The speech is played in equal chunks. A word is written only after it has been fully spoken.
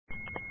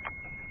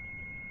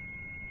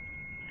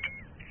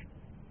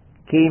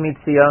Ki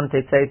Mitzion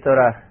Tetzei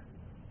Torah.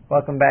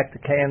 Welcome back to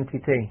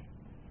KMTT.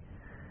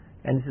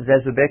 And this is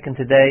Ezra Beck, and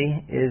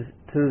today is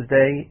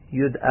Tuesday,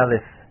 Yud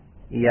Aleph,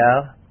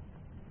 Iyar.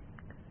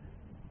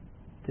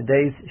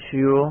 Today's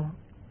shiur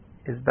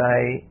is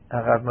by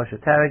Rav Moshe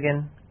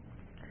Taragin,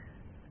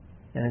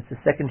 and it's the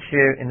second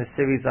shiur in the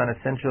series on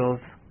essentials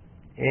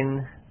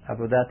in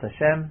Avodat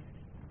Hashem.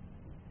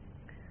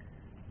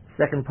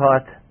 Second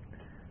part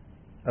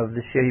of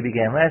the shiur you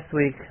began last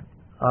week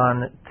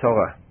on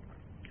Torah.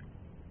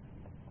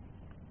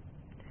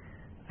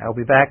 I'll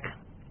be back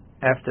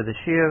after the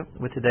shiur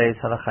with today's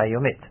Halacha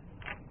Yomit.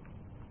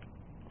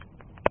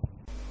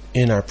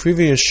 In our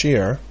previous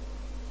shiur,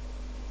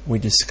 we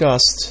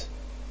discussed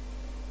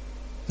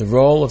the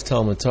role of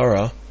Talmud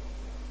Torah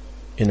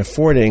in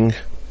affording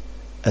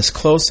as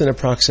close an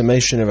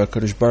approximation of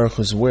HaKadosh Baruch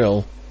Hu's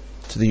will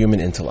to the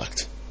human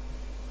intellect.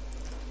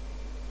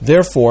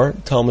 Therefore,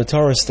 Talmud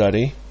Torah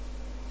study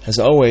has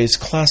always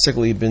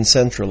classically been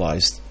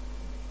centralized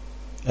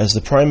as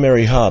the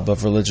primary hub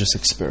of religious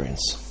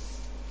experience.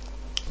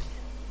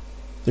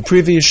 The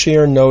previous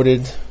shiur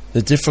noted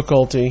the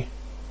difficulty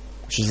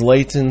which is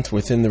latent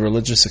within the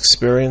religious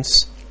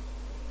experience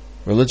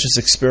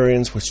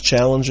which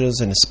challenges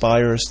and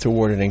aspires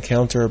toward an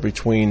encounter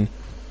between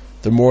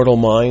the mortal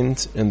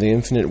mind and the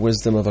infinite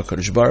wisdom of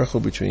HaKadosh Baruch Hu,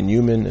 between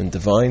human and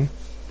divine,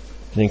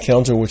 an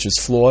encounter which is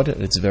flawed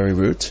at its very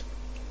root.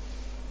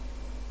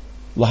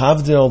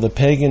 Lahavdil, the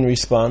pagan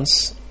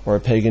response, or a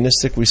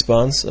paganistic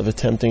response of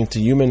attempting to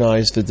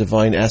humanize the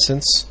divine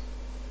essence,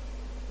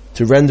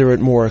 to render it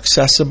more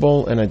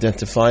accessible and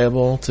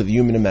identifiable to the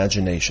human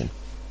imagination.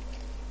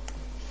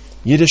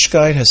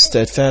 Yiddishkeit has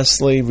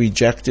steadfastly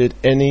rejected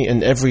any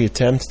and every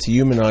attempt to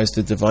humanize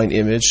the divine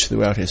image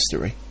throughout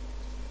history.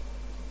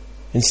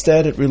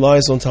 Instead, it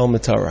relies on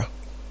Talmud Torah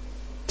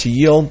to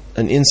yield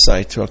an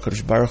insight to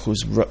HaKadosh Baruch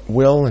Hu's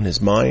will and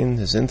His mind,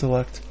 His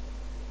intellect,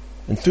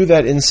 and through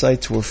that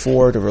insight to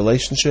afford a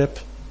relationship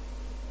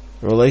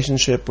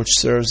which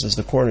serves as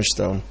the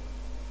cornerstone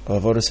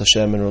of Avodas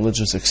Hashem and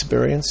religious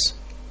experience.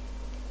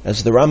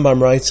 As the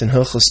Rambam writes in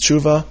Hilchos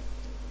Tshuva,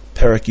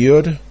 Perek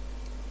Yud,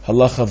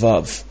 Halacha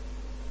Vav,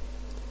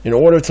 in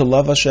order to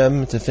love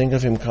Hashem, to think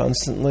of Him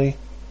constantly,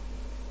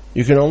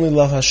 you can only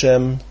love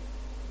Hashem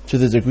to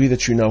the degree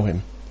that you know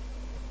Him.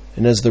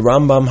 And as the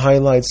Rambam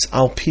highlights,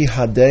 Al pi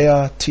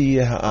hadea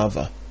tiyeh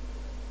ha'ava,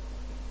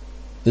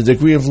 the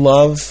degree of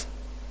love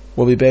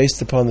will be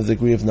based upon the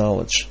degree of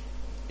knowledge.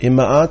 Im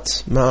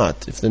ma'at,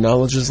 ma'at. If the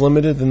knowledge is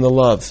limited, then the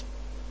love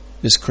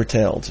is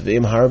curtailed.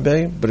 V'im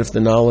harbe, but if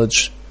the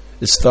knowledge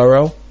is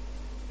thorough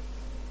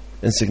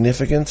and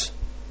significant,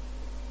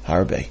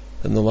 harbe,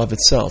 then the love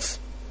itself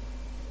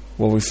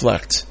will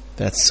reflect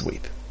that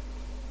sweep.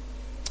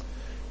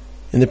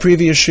 In the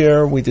previous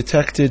shiur, we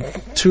detected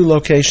two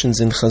locations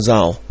in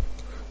Chazal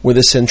where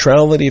the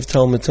centrality of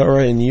Talmud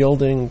Torah in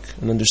yielding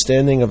an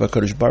understanding of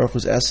HaKadosh Baruch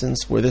Hu's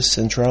essence, where this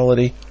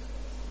centrality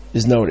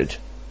is noted.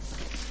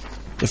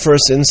 The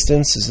first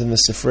instance is in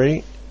the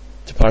Sifri,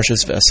 to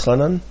Parshas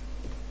V'eschanan.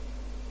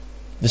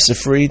 The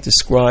Sifri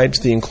describes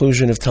the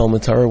inclusion of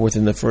Talmud Torah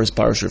within the first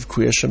parsha of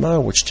Kriya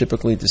Shema, which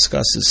typically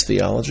discusses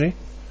theology.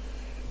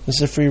 The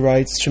Sifri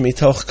writes,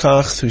 Shemitoch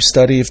kach, through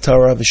study of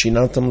Torah,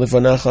 v'shinantam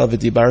levonecha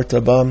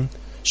v'dibarta bam,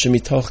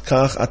 shemitoch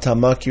kach ata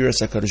makir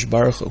es HaKadosh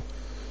Baruch Hu.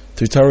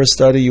 Through Torah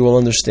study you will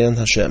understand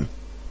Hashem.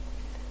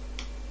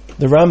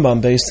 The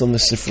Rambam, based on the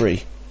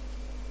Sifri,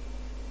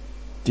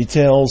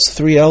 details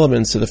three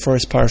elements of the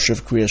first parsha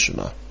of Kriya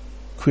Shema.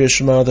 Kriya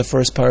Shema, the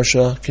first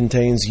parsha,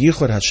 contains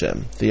Yichud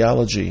Hashem,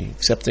 theology,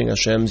 accepting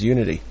Hashem's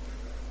unity,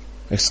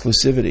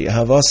 exclusivity,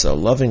 Ahavasa,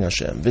 loving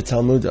Hashem,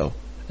 V'talmudo,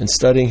 and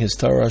studying His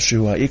Torah,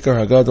 Shu ha'ikar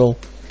hagadol,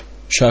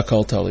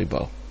 Shakal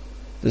talibo,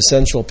 the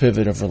central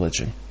pivot of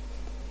religion.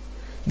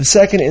 The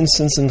second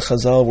instance in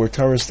Chazal where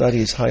Torah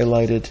study is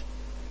highlighted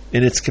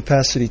in its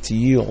capacity to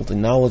yield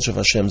and knowledge of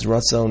Hashem's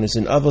Ratzon is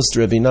in Avos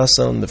Rebbe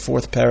Nassan, the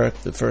fourth parak,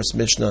 the first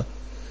Mishnah,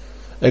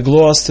 a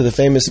gloss to the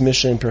famous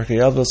Mishnah in Pirkei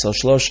Avos al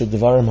Shlosha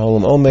Devarim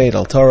Haolam Omeid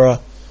al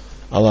Torah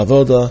al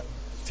Avoda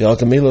v'al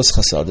Gemilos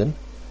Chasadim,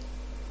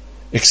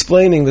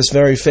 explaining this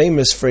very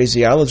famous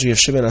phraseology of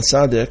Shimon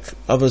HaTzadik.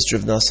 Avos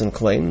Rebbe Nassan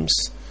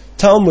claims,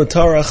 Talmud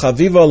Torah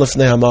chaviva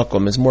lefnei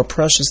hamakom, is more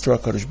precious to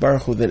HaKadosh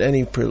Baruch Hu than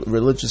any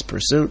religious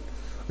pursuit,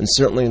 and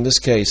certainly in this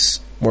case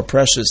more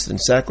precious than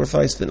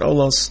sacrifice, than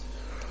olos.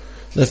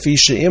 Lefi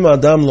she'im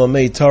adam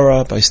lomei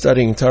Torah, by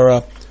studying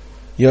Torah,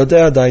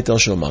 yodea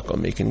daitel shel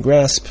makom, he can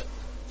grasp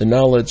the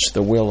knowledge,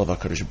 the will of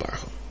HaKadosh Baruch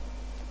Hu.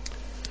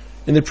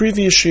 In the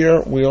previous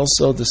shiur, we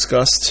also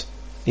discussed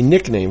a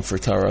nickname for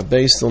Torah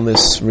based on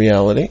this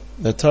reality,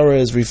 that Torah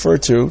is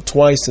referred to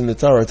twice in the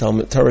Torah.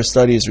 Torah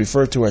study is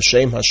referred to as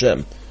Shem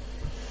Hashem.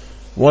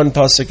 One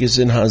pasuk is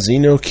in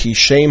Hazinu, Ki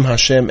Shem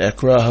Hashem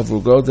Ekra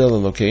Havugodel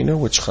Elokeinu,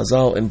 which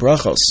Chazal in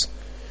Brachos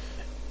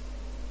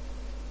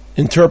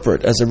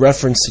interpret as a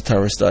reference to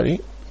Torah study.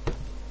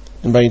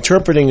 And by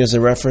interpreting as a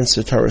reference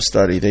to Torah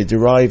study, they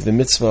derive the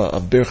mitzvah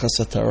of Birchas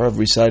HaTorah, of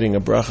reciting a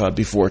bracha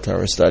before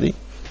Torah study,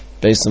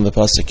 based on the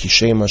pasuk Ki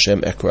Shem Hashem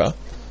Ekra.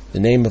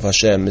 The name of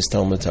Hashem is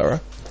Talmud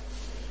Torah.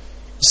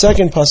 The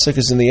second pasuk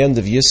is in the end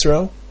of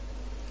Yisro.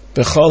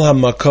 Bechol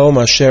hamakom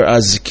asher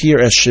azkir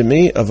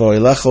eshemi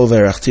avoilecho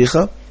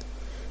verachticha.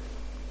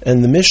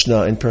 And the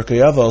Mishnah in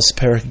Pirkei Avos,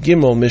 Perek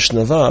Gimel,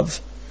 Mishnah Vav,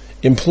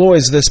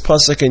 employs this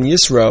pasuk in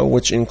Yisro,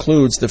 which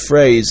includes the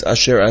phrase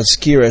asher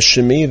azkir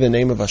eshemi, the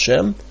name of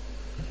Hashem,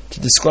 to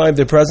describe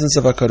the presence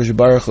of HaKadosh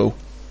Baruch Hu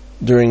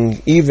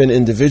during even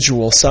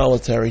individual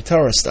solitary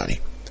Torah study.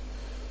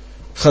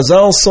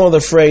 Chazal saw the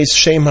phrase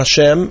Shem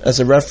Hashem as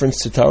a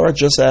reference to Torah,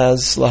 just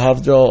as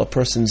lahavdol, a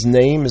person's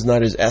name is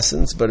not his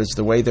essence, but is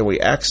the way that we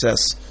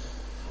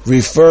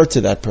refer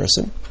to that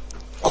person,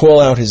 call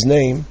out his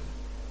name,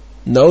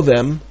 know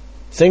them,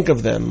 think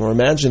of them, or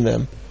imagine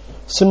them.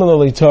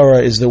 Similarly,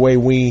 Torah is the way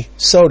we,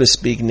 so to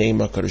speak, name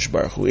HaKadosh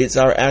Baruch Hu. It's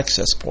our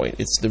access point.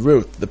 It's the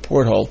route, the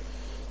porthole,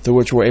 through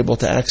which we're able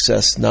to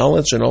access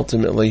knowledge and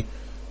ultimately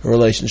a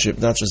relationship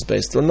not just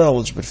based on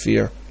knowledge, but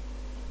fear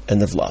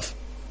and of love.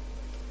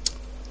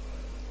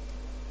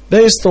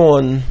 Based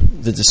on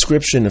the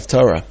description of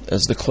Torah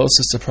as the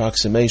closest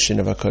approximation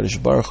of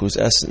HaKadosh Baruch Hu's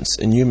essence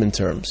in human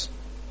terms,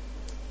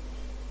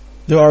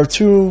 there are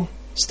two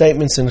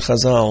statements in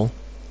Chazal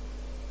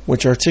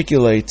which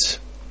articulate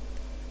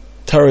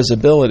Torah's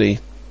ability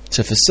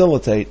to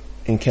facilitate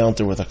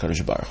encounter with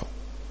HaKadosh Baruch Hu.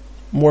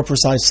 More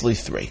precisely,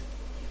 three.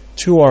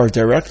 Two are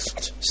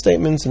direct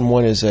statements and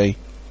one is a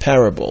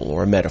parable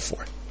or a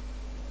metaphor.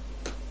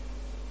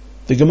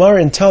 The Gemara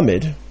in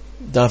Tamid,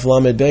 Daf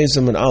Lamed Beis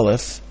and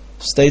Aleph,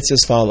 states as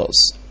follows: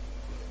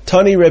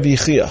 Tani Rebbe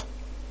Chia,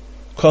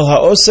 Kol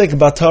ha'osek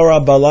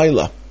b'Torah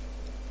balayla,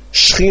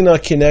 Shechina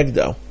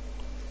kinegdo.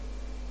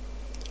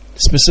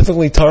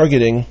 Specifically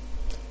targeting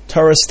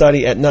Torah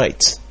study at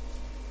night.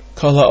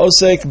 Kol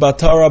ha'osek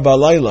b'Torah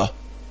balayla,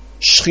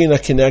 Shechina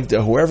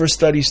kinegdo. Whoever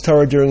studies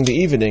Torah during the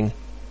evening,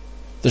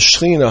 the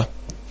Shechina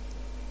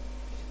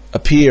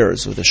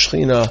appears, or the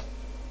Shechina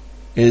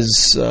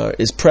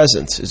is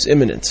present, is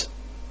imminent.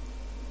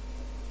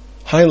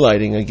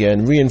 Highlighting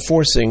again,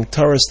 reinforcing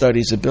Torah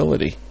study's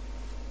ability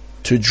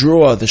to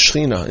draw the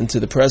Shechina into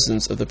the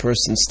presence of the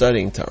person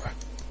studying Torah.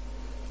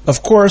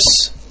 Of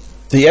course,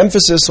 the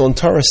emphasis on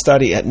Torah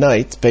study at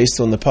night,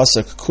 based on the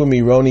pasuk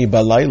Kumi Roni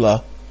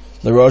Balayla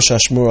L'Rosh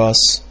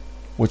Hashmuras,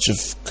 which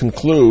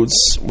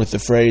concludes with the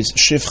phrase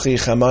Shifchi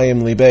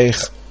Chamayim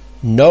Libeich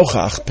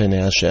Nochach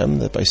Pnei Hashem,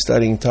 that by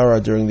studying Torah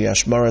during the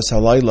Ashmaras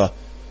Halayla,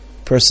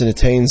 person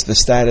attains the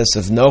status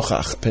of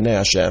Nochach Pnei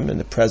Hashem, in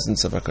the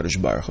presence of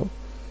HaKadosh Baruch Hu.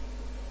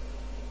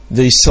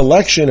 The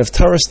selection of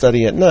Torah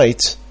study at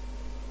night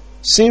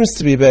seems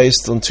to be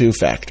based on two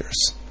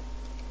factors.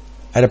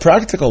 At a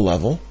practical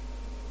level,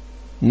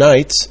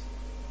 night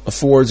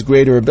affords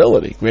greater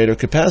ability, greater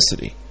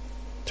capacity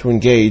to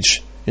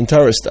engage in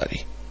Torah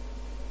study.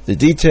 The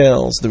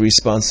details, the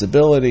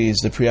responsibilities,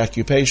 the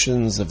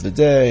preoccupations of the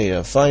day,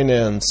 of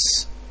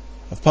finance,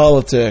 of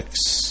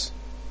politics,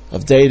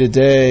 of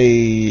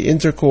day-to-day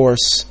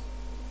intercourse,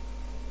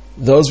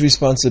 those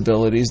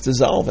responsibilities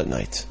dissolve at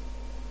night,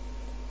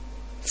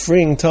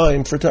 freeing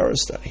time for Torah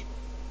study.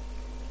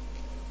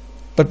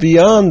 But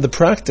beyond the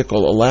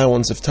practical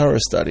allowance of Torah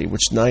study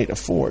which night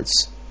affords,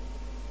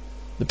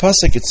 the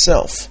pasuk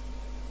itself,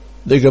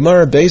 the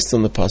Gemara based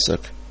on the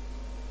pasuk,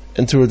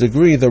 and to a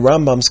degree the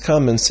Rambam's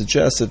comments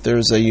suggest that there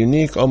is a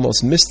unique,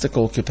 almost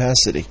mystical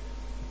capacity,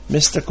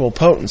 mystical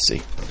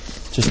potency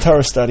to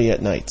Torah study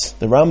at night.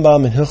 The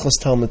Rambam in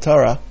Hilchos Talmud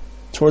Torah,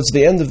 towards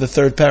the end of the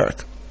third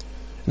parak,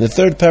 in the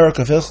third parak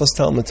of Hilchos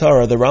Talmud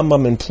Torah, the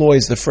Rambam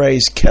employs the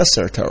phrase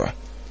Keser Torah,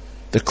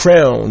 the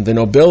crown, the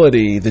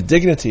nobility, the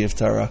dignity of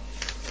Torah,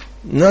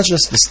 not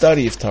just the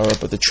study of Torah,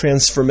 but the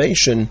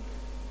transformation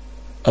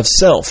of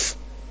self,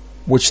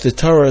 which the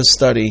Torah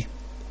study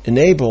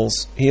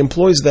enables. He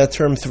employs that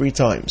term 3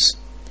 times.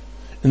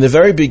 In the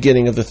very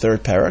beginning of the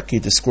third parak, he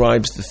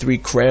describes the 3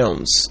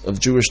 crowns of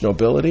Jewish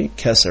nobility: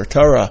 Keser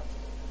Torah,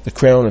 the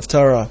crown of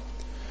Torah;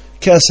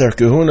 Keser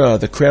Kehuna,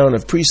 the crown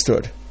of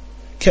priesthood;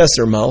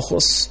 Keser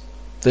Malchus,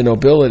 the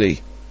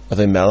nobility of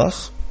a Melech,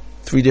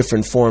 3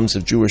 different forms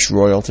of Jewish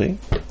royalty.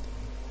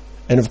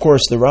 And of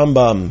course, the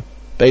Rambam,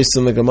 based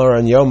on the Gemara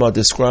and Yoma,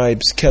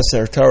 describes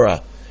Keser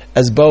Torah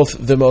as both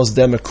the most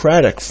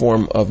democratic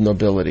form of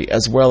nobility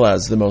as well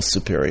as the most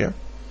superior.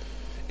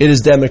 It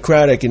is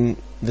democratic in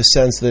the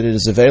sense that it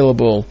is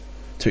available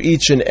to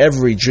each and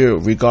every Jew,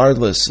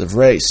 regardless of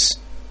race,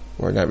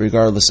 or not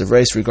regardless of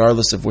race,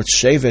 regardless of which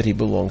Shevet he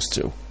belongs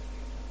to.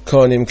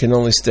 Kohanim can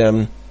only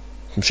stem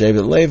from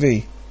Shevet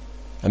Levi,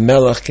 a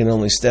Melech can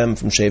only stem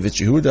from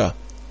Shevet Yehuda.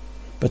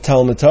 But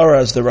Talmud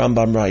Torah, as the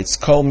Rambam writes,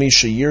 Kol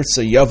Misha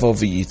Yirtza Yavo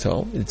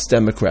V'Yitol, it's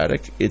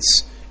democratic,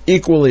 it's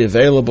equally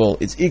available,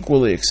 it's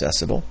equally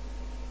accessible.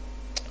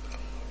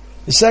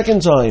 The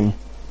second time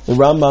the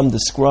Rambam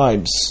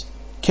describes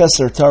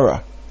Keser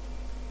Torah,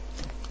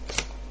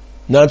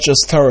 not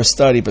just Torah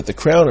study, but the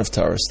crown of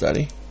Torah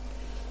study,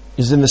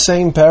 is in the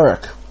same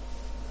parak.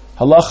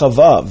 Halacha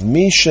Vav,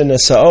 Misha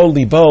Nesa'o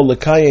Libo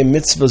L'Kayim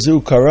Mitzvah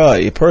Zu Kara,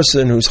 a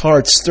person whose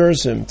heart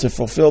stirs him to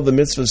fulfill the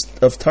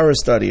mitzvahs of Torah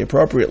study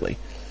appropriately.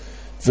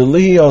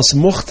 V'liyos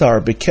Muchtar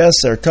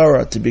B'Keser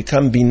Torah, to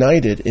become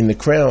benighted in the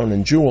crown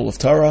and jewel of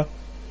Torah.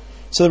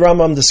 So the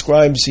Rambam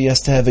describes he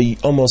has to have a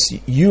almost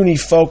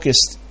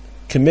uni-focused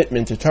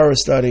commitment to Torah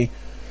study.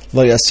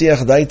 Lo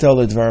yasiach daito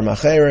ledvar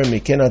macherim. He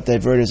cannot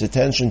divert his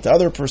attention to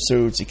other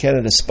pursuits. He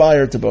cannot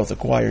aspire to both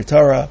acquire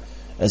Torah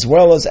as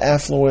well as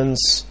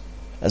affluence,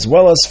 as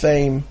well as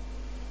fame.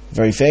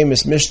 Very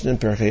famous Mishnah in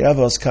Pirkei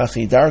Avos,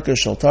 Kachi Darka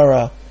Shel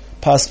Torah,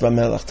 Pas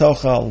B'Melech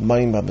Tochal,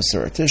 Mayim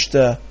B'Basura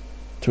Tishta.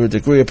 To a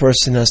degree, a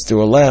person has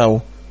to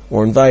allow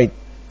or invite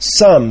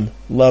some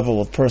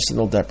level of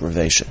personal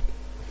deprivation.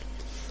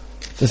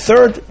 The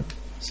third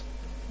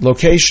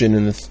location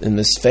in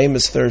this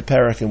famous third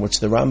parak in which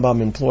the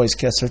Rambam employs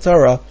Keser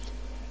Torah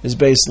is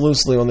based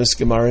loosely on this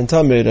Gemara in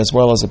Tamid as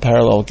well as a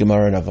parallel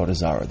Gemara in Avodah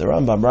Zarah. The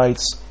Rambam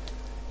writes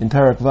in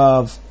Parak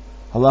Vav,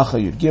 Halacha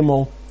Yud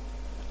Gimel,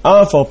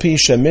 Afal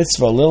Pisha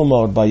Mitzvah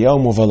Lilmod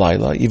Bayom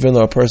Uvalayla, even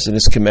though a person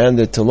is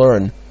commanded to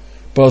learn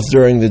both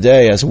during the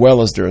day as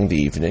well as during the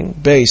evening,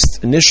 based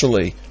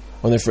initially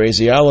on the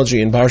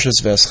phraseology in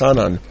Parshas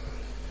V'eschanan,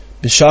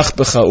 B'shach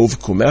B'cha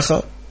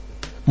Uvkumecha,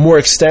 more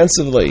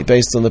extensively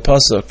based on the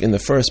pasuk in the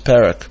first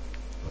parak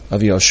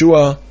of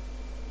Yoshua,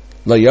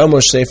 La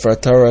Yamosh Sefer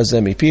Torah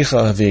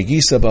Zemipicha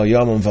V'egisa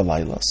B'yamim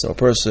V'layla. So a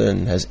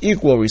person has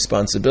equal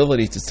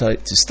responsibility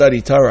to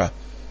study Torah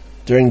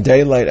during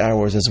daylight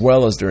hours as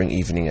well as during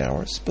evening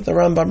hours. But the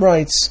Rambam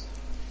writes,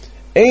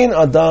 Ein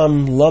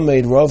Adam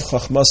Lamed Rov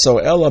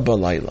Chachmaso Ela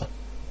B'layla.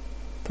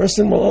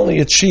 Person will only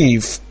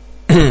achieve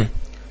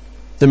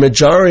the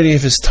majority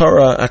of his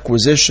Torah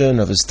acquisition,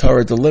 of his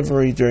Torah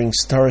delivery during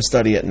Torah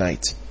study at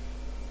night.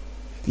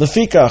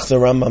 Lefikach, the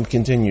Rambam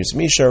continues,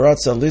 Misha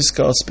Ratza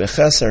Liskos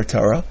Becheser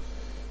Torah,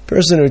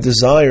 person who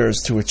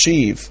desires to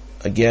achieve,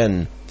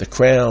 again, the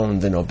crown,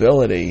 the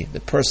nobility, the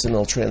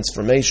personal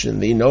transformation,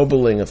 the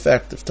ennobling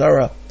effect of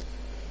Torah,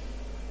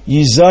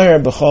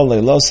 Yizahar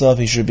B'chol Leilosav,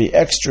 he should be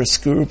extra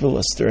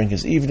scrupulous during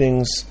his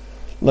evenings,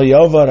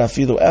 Layovar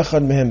Afilu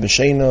Echad Mehem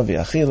B'Sheina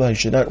V'Achila, he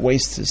should not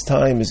waste his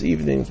time, his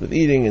evenings, with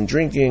eating and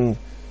drinking,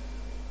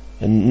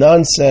 and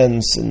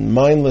nonsense, and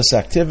mindless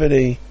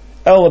activity,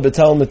 Ela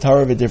B'Talmud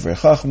Torah V'Divrei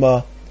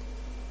Chachma,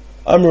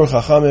 Amru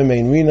Chachamim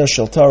Ein Rina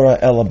Shel Torah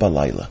Ela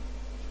B'Layla.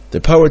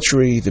 The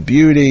poetry, the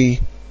beauty,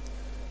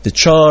 the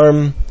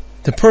charm,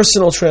 the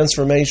personal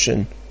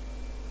transformation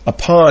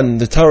upon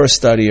the Torah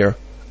studier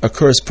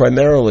occurs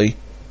primarily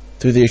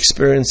through the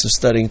experience of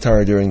studying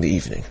Torah during the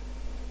evening.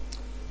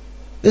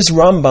 This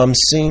Rambam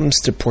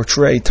seems to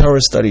portray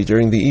Torah study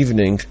during the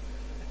evening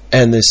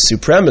and the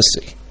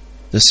supremacy,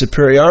 the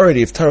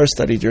superiority of Torah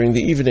study during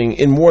the evening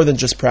in more than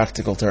just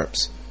practical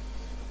terms.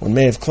 One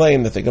may have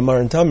claimed that the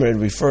Gemara in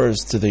Tamid refers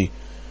to the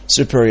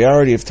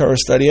superiority of Torah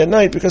study at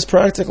night because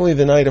practically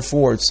the night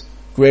affords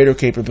greater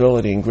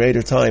capability and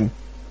greater time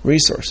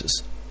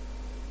resources.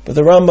 But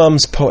the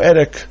Rambam's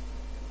poetic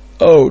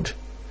ode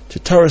to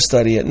Torah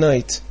study at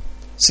night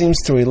seems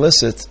to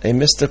elicit a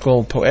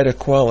mystical, poetic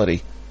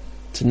quality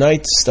to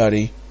night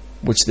study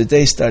which the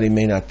day study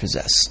may not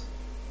possess.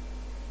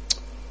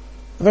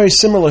 A very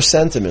similar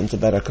sentiment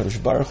about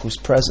HaKadosh Baruch Hu's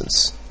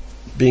presence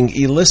being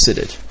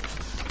elicited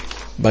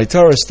by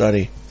Torah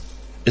study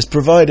is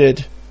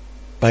provided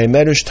by a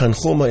Medrash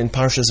Tanchuma in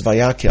Parshas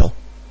Vayakel,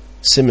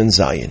 Siman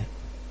Zayin.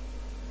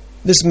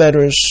 This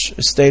Medrash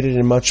is stated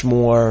in much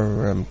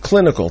more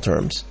clinical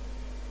terms,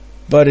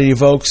 but it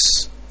evokes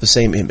the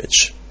same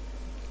image.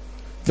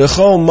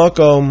 V'chol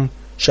makom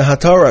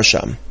shehaTorah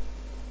sham,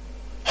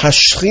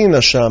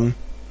 hashchina sham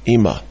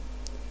ima.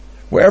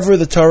 Wherever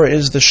the Torah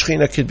is, the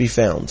Shechina could be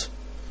found.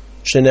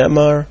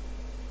 Shenemar,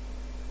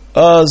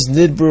 Az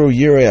nidbru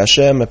yirei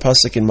Hashem, a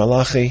pasuk in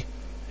Malachi,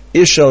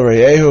 Ishel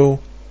reyehu,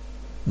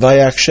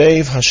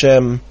 vayakshev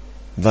Hashem,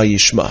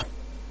 vayishma.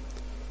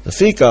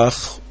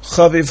 Lefikach,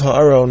 chaviv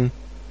ha'aron,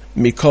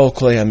 mikol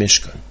klei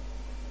ha'mishkan.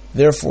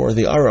 Therefore,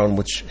 the Aron,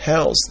 which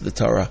housed the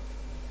Torah,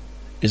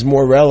 is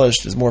more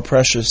relished, is more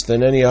precious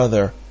than any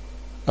other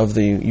of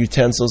the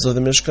utensils of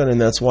the Mishkan,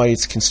 and that's why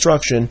its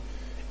construction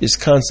is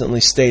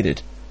constantly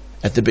stated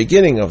at the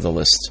beginning of the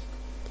list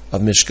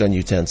of Mishkan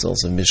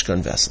utensils, of Mishkan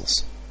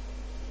vessels.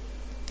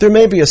 There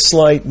may be a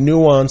slight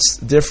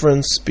nuanced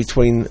difference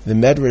between the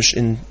Medrash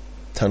in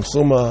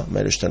Tanchuma,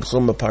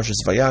 Parshas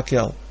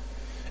Vayakel,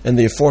 and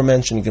the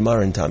aforementioned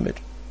Gemara in Tamid.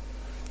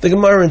 The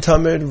Gemara in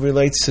Tamid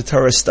relates to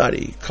Torah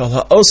study, Kal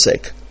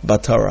ha'osek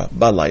b'Torah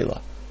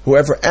b'layla,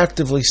 whoever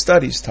actively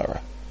studies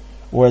Torah,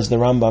 whereas the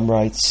Rambam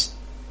writes,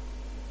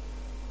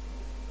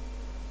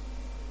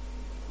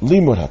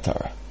 Limud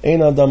ha'Torah,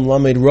 Ein Adam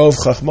lamed rov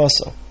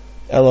chachmaso,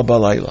 ela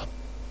b'layla.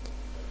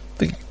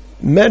 The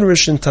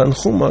Medrash in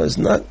Tanchuma is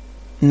not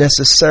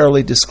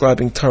necessarily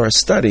describing Torah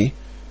study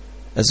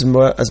as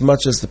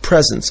much as the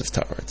presence of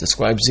Torah. It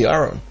describes the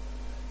Aron.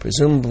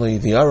 Presumably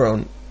the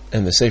Aron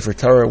and the Sefer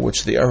Torah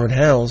which the Aron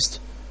housed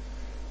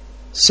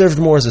served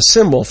more as a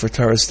symbol for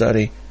Torah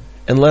study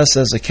and less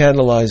as a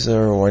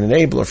catalyzer or an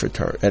enabler for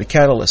Torah, a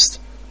catalyst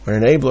or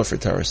an enabler for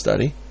Torah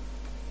study,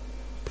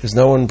 because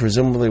no one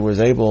presumably was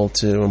able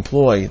to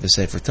employ the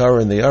Sefer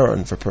Torah and the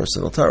Aron for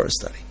personal Torah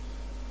study.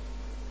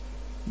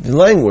 The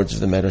language of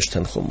the Medrash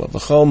Tanchuma,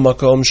 V'chol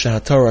makom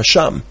shehaTorah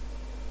sham,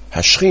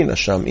 hashchina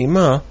sham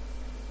ima,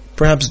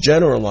 perhaps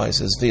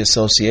generalizes the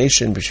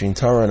association between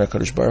Torah and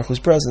HaKadosh Baruch Hu's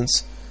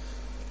presence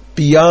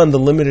beyond the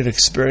limited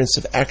experience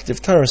of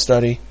active Torah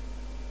study,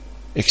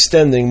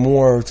 extending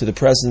more to the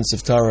presence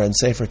of Torah and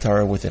Sefer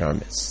Torah within our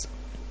midst.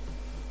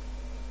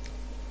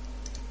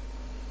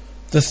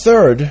 The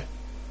third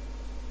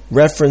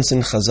reference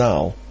in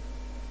Chazal,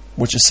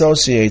 which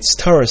associates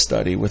Torah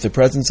study with the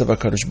presence of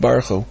HaKadosh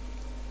Baruch Hu,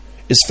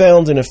 is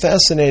found in a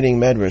fascinating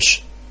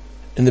medrash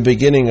in the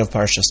beginning of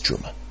Parshas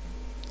Truma.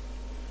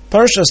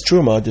 Parshas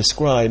Truma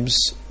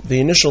describes the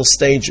initial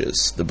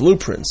stages, the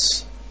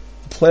blueprints,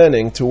 the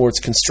planning towards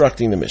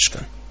constructing the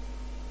Mishkan.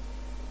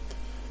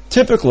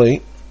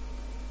 Typically,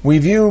 we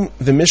view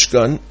the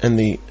Mishkan and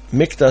the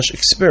Mikdash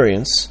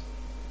experience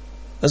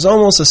as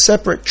almost a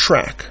separate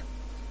track,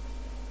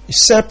 a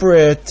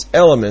separate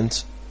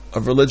element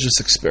of religious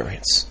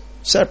experience,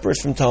 separate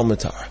from Talmud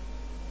Torah.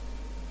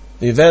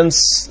 The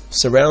events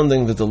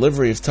surrounding the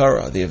delivery of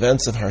Torah, the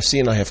events of Har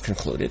Sinai, have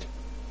concluded,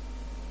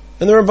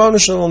 and the Rebbeinu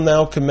Shalom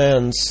now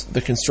commands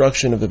the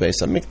construction of the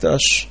Beis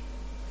HaMikdash,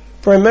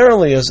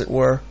 primarily, as it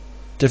were,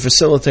 to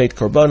facilitate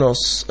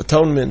korbanos,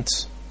 atonement,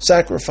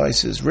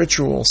 sacrifices,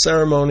 ritual,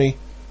 ceremony,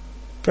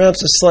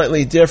 perhaps a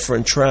slightly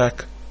different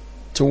track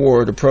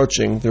toward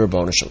approaching the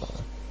Rebbeinu Shalom.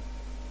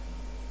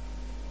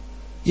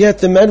 Yet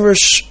the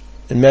Medrash,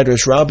 in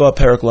Medrash Rabbah,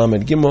 Perek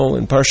Lamed Gimel,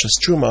 in Parshas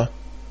Truma,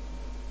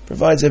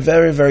 provides a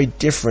very, very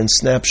different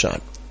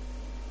snapshot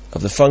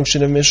of the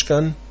function of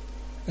Mishkan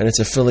and its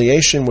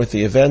affiliation with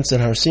the events at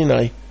Har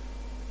Sinai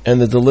and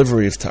the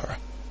delivery of Torah.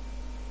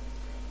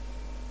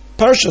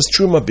 Parshas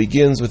Truma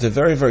begins with a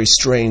very, very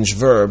strange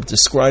verb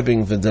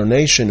describing the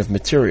donation of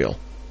material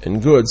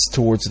and goods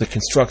towards the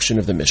construction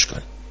of the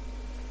Mishkan.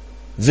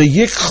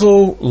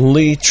 V'yikchu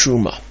li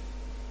truma.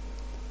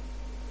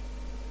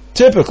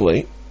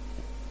 Typically,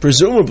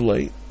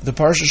 presumably, the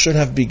parsha should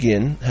have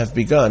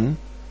begun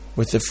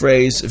with the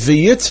phrase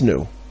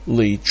v'yitnu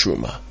li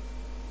truma.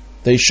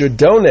 They should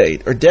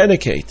donate or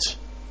dedicate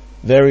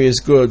various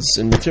goods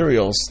and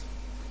materials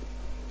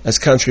as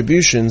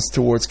contributions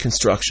towards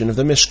construction of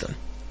the Mishkan.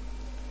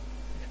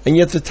 And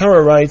yet the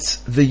Torah writes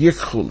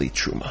v'yikchu li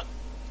truma.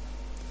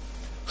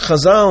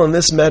 Chazal in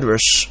this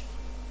medrash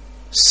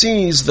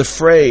sees the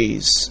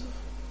phrase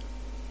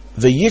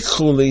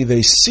v'yikchu li,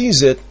 they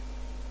seize it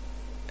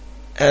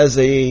as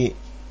a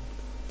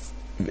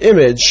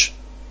image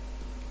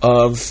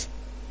of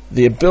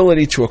the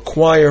ability to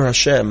acquire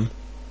Hashem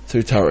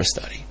through Torah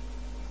study.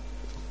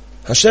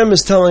 Hashem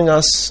is telling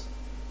us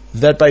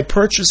that by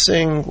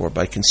purchasing or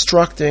by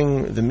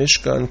constructing the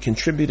Mishkan,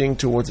 contributing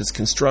towards its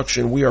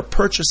construction, we are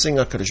purchasing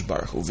HaKadosh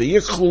Baruch Hu.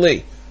 V'yikchu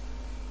li.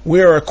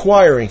 We are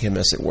acquiring Him,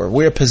 as it were.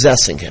 We are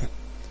possessing Him.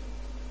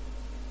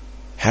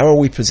 How are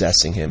we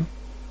possessing Him?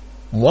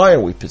 Why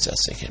are we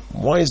possessing Him?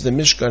 Why is the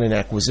Mishkan an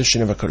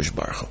acquisition of HaKadosh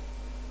Baruch Hu?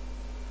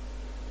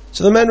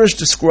 So the Medrash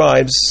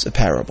describes a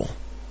parable.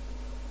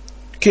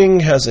 A king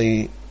has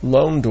a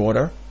lone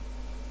daughter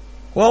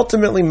who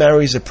ultimately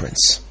marries a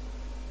prince.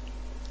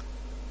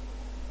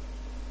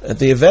 At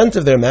the event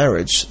of their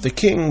marriage, the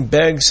king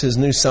begs his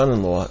new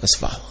son-in-law as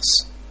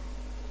follows: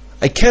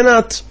 I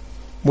cannot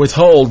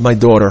withhold my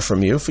daughter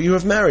from you, for you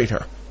have married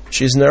her.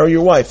 She is now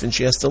your wife, and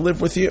she has to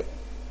live with you.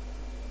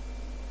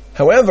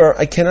 However,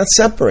 I cannot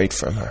separate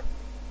from her,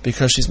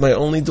 because she's my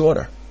only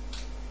daughter.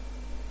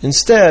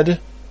 Instead,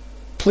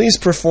 please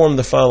perform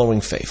the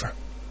following favor.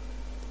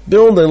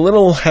 Build a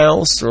little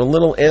house or a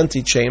little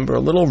antechamber, a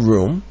little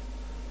room,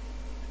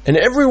 and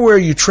everywhere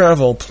you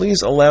travel,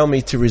 please allow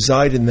me to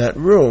reside in that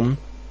room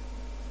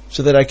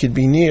so that I could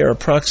be near,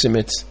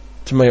 proximate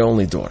to my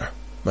only daughter,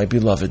 my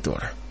beloved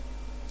daughter.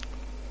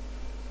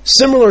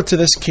 Similar to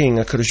this king,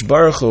 HaKadosh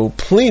Baruch Hu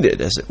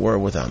pleaded, as it were,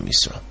 with Am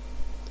Yisrael.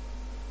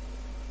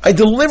 I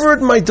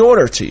delivered my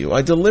daughter to you.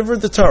 I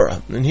delivered the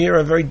Torah. And here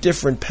a very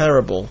different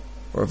parable,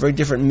 or a very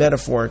different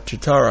metaphor to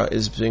Torah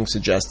is being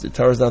suggested.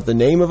 Torah is not the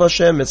name of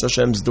Hashem, it's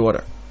Hashem's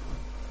daughter.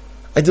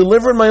 I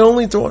delivered my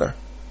only daughter.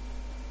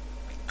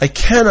 I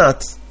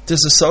cannot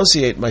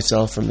disassociate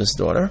myself from this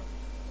daughter.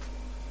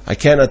 I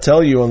cannot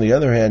tell you, on the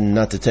other hand,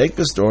 not to take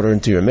this daughter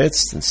into your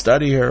midst and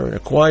study her and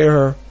acquire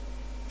her,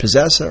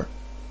 possess her.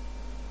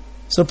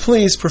 So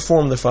please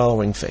perform the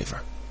following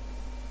favor.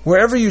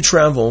 Wherever you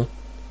travel,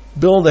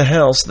 build a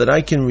house that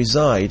I can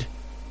reside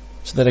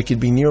so that I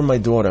could be near my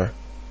daughter,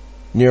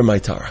 near my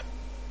Torah.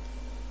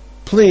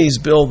 Please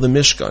build the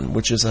Mishkan,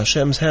 which is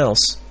Hashem's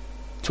house,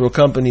 to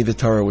accompany the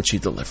Torah which He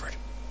delivered.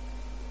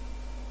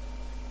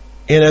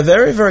 In a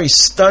very, very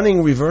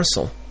stunning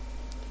reversal,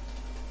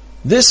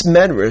 this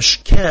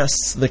Medrash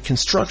casts the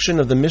construction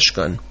of the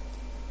Mishkan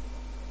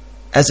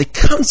as a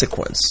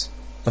consequence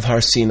of Har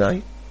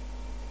Sinai,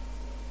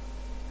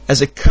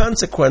 as a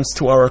consequence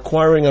to our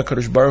acquiring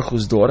HaKadosh Baruch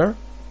Hu's daughter,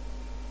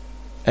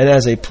 and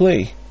as a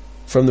plea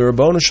from the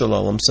Rebbeinu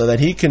Shalom so that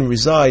He can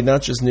reside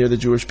not just near the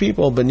Jewish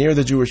people, but near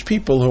the Jewish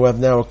people who have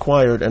now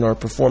acquired and are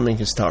performing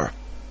His Torah.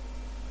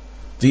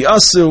 The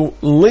Asu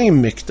Li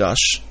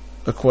Mikdash,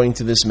 according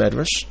to this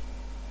Medrash,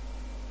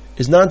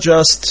 is not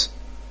just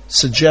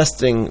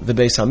suggesting the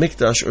Beis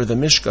HaMikdash or the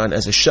Mishkan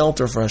as a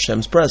shelter for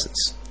Hashem's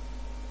presence.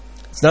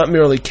 It's not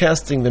merely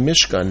casting the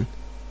Mishkan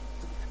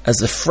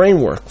as a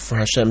framework for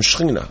Hashem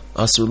Shechina,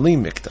 Asur Li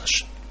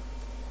Mikdash.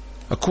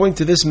 According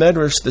to this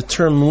medrash, the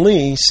term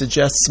Li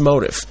suggests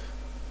motive.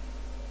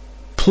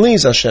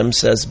 Please, Hashem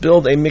says,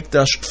 build a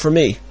Mikdash for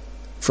me,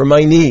 for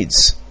my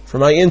needs, for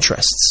my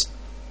interests.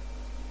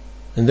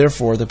 And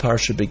therefore the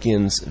parsha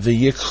begins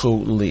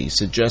V'yikchu Li,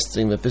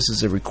 suggesting that this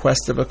is a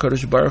request of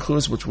HaKadosh Baruch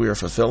Hu's which we are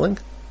fulfilling,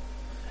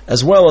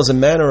 as well as a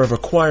manner of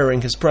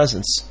acquiring His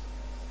presence.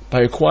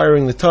 By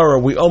acquiring the Torah,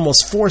 we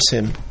almost force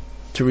Him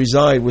to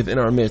reside within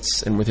our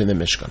midst and within the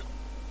Mishkan.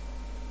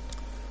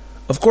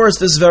 Of course,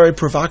 this very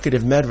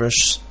provocative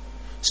medrash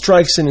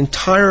strikes an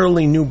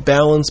entirely new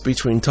balance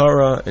between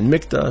Torah and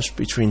Mikdash,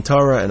 between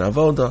Torah and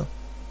Avodah.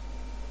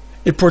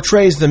 It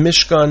portrays the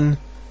Mishkan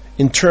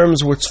in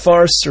terms which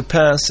far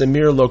surpass a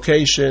mere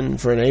location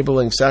for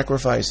enabling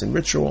sacrifice and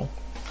ritual.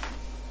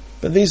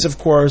 But these, of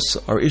course,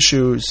 are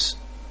issues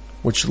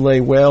which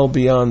lay well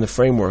beyond the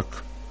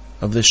framework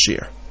of this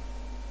year.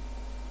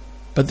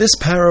 But this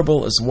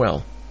parable as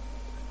well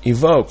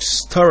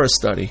evokes Torah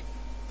study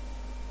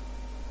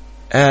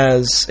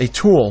as a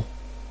tool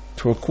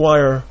to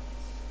acquire,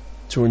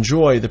 to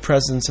enjoy the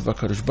presence of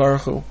HaKadosh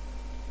Baruch Hu,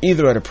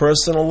 either at a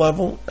personal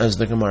level, as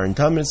the Gemara in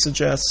Tamid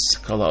suggests,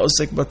 Kala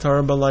Osek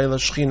Batar Balayla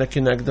Shechina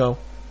Kinegdo,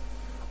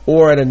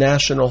 or at a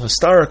national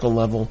historical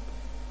level,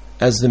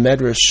 as the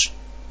Medrash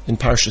in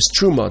Parshas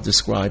Truma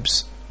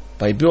describes.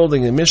 By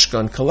building the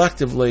Mishkan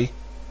collectively,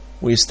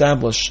 we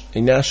establish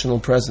a national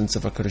presence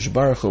of HaKadosh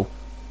Baruch Hu,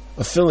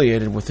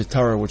 affiliated with the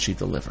Torah which He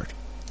delivered.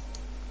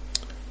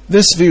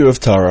 This view of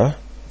Torah,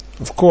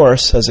 of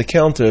course, has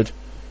accounted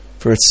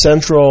for its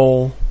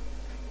central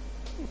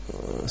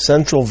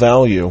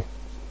value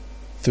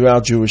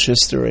throughout Jewish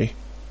history,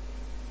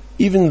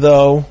 even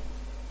though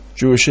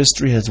Jewish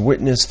history has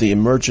witnessed the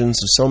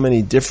emergence of so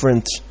many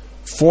different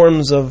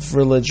forms of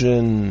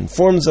religion,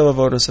 forms of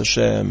Avodas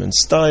Hashem, and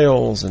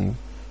styles and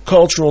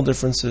cultural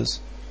differences.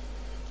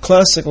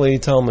 Classically,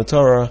 Talmud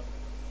Torah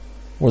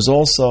was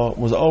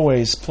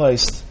always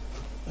placed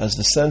as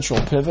the central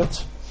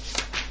pivot,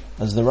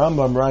 as the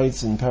Rambam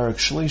writes in Parak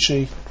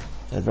Shlishi,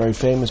 that very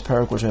famous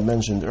parak which I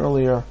mentioned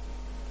earlier.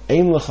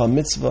 Ein lecha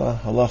mitzvah,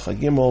 halacha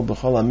gimel,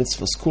 b'chol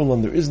ha-mitzvahs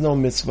kulam, there is no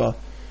mitzvah,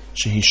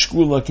 shehi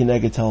shkula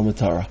kineged Talmud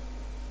Torah.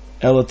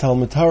 Ela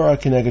Talmud Torah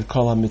kineged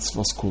kol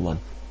ha-mitzvahs kulan.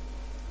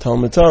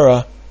 Talmud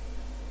Torah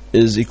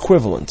is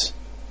equivalent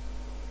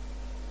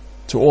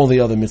to all the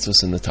other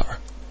mitzvahs in the Torah.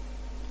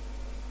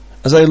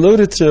 As I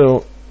alluded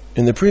to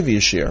in the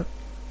previous year,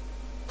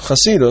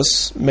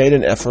 Chassidus made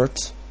an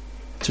effort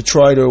to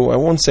try to, I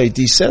won't say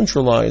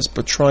decentralize,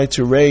 but try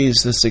to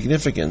raise the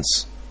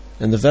significance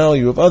and the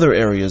value of other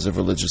areas of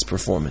religious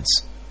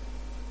performance.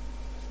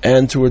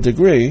 And to a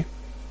degree,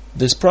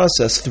 this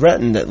process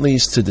threatened at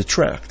least to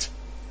detract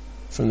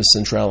from the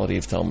centrality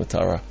of Talmud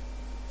Torah,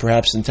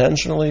 perhaps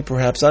intentionally,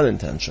 perhaps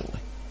unintentionally,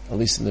 at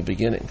least in the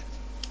beginning.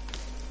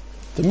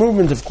 The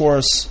movement, of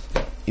course,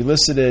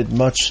 elicited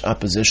much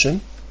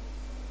opposition.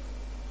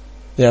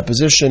 The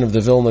opposition of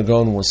the Vilna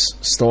Gaon was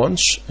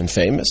staunch and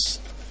famous.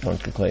 One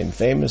could claim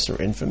famous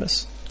or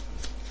infamous.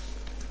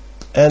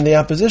 And the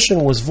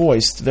opposition was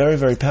voiced very,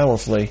 very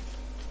powerfully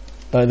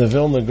by the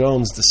Vilna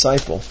Gaon's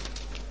disciple,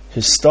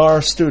 his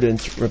star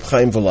student, Reb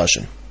Chaim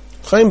Volozhin.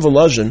 Chaim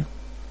Volozhin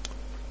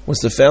was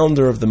the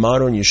founder of the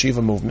modern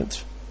yeshiva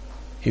movement.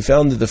 He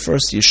founded the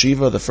first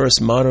yeshiva, the first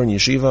modern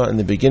yeshiva in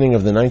the beginning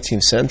of the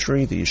 19th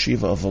century, the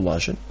yeshiva of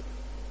Volozhin.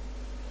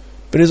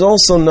 But is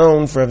also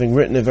known for having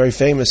written a very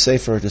famous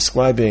sefer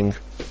describing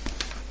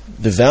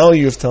the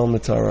value of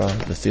Talmud Torah,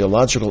 the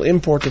theological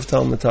import of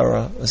Talmud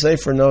Torah, a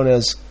sefer known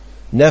as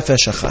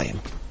Nefesh HaChaim.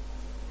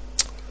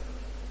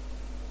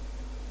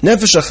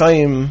 Nefesh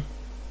HaChaim,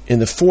 in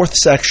the fourth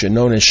section,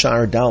 known as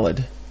Sha'ar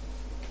Daled,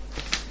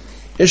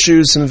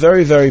 issues some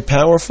very, very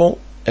powerful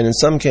and in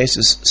some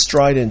cases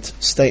strident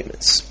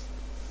statements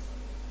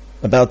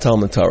about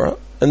Talmud Torah.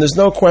 And there's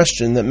no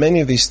question that many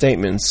of these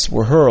statements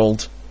were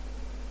hurled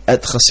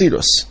at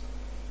Chassidus,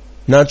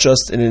 not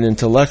just in an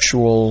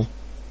intellectual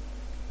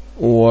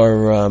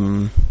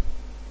or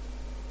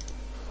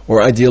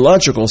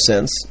ideological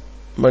sense,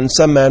 but in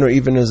some manner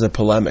even as a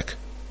polemic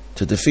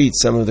to defeat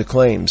some of the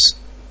claims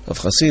of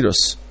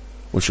Chassidus,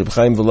 which Reb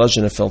Chaim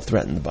Volozhin felt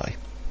threatened by.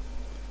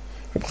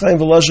 Reb Chaim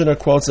Volozhin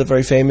quotes a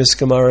very famous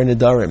Gemara in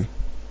Nedarim,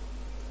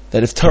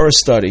 that if Torah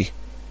study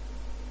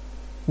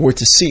were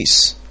to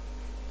cease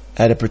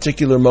at a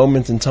particular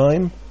moment in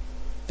time,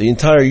 the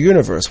entire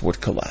universe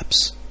would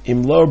collapse.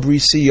 Im lo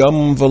brisi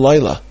yom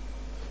v'layla,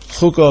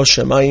 chuko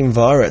shemayim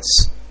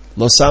v'aretz,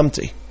 lo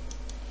samti.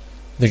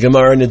 The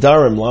Gemara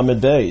Nedarim,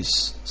 Lamed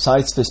Beis,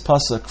 cites this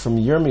pasuk from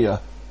Yirmiyah,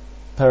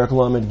 Parak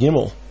Lamed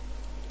Gimel,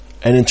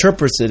 and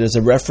interprets it as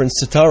a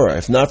reference to Torah.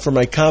 If not for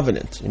my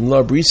covenant, im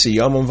lo brisi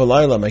yom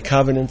v'layla, my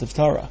covenant of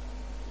Torah,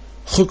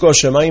 chuko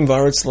shemayim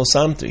v'aretz lo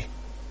samti.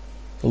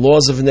 The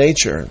laws of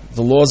nature,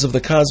 the laws of the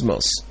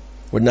cosmos,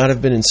 would not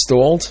have been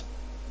installed,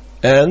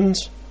 and,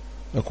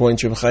 according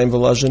to Reb Chaim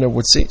Volozhin,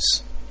 would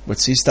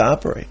cease to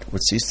operate,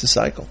 would cease to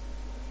cycle.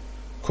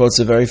 Quotes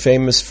a very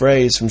famous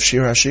phrase from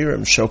Shir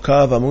HaShirim,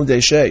 Shokav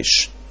Amudei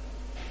Sheish,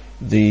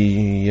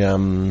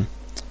 the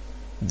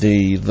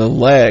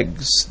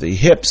legs, the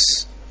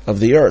hips of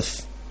the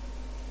earth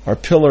are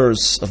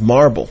pillars of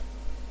marble,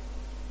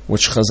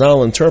 which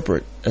Chazal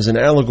interpret as an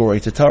allegory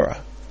to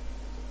Torah.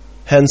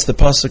 Hence, the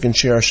pasuk in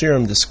Shir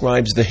Hashirim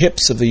describes the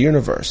hips of the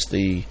universe,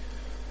 the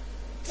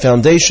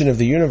foundation of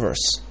the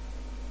universe,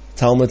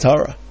 Talmud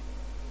Torah.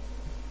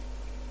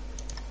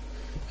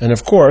 And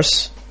of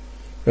course,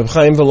 Reb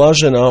Chaim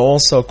Volozhin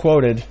also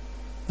quoted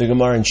the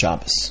Gemara in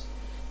Shabbos.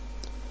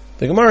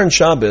 The Gemara in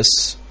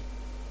Shabbos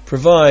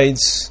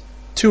provides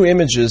two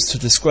images to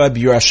describe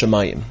Yiras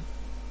Shamayim.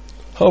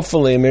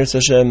 Hopefully, Amir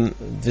Hashem,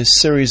 this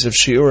series of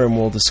shiurim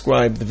will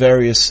describe the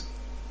various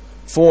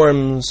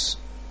forms,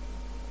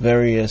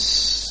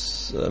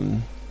 various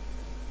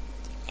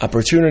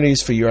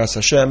opportunities for Yiras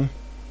Hashem.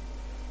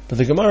 But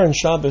the Gemara in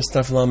Shabbos,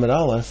 Taf Lamed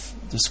Aleph,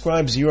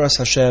 describes Yiras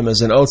Hashem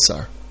as an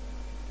otzar.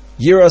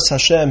 Yiras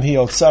Hashem hi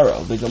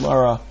otzaro. The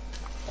Gemara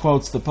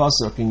quotes the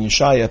pasuk in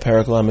Yeshaya,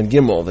 Perek Lamed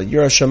Gimel, that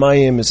Yiras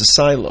Shamayim is a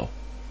silo.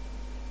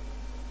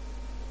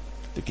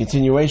 The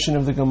continuation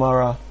of the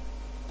Gemara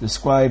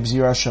describes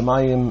Yiras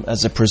Shamayim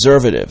as a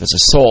preservative, as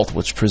a salt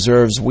which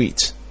preserves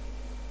wheat.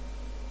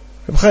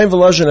 Reb Chaim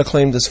Volozhin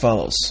claimed as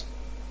follows: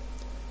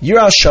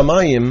 Yiras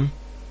Shamayim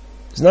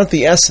is not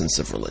the essence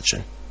of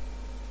religion.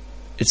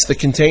 It's the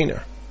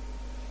container.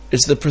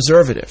 It's the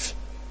preservative.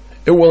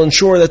 It will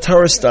ensure that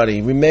Torah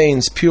study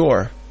remains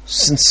pure,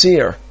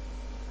 sincere,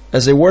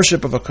 as a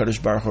worship of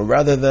HaKadosh Baruch Hu,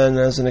 rather than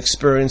as an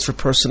experience for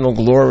personal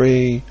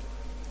glory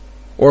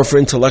or for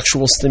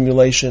intellectual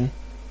stimulation.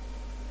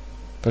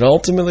 But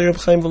ultimately, Reb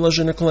Chaim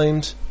Volozhin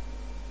claimed,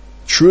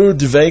 true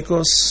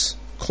dveikus,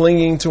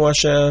 clinging to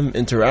Hashem,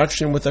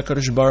 interaction with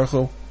HaKadosh Baruch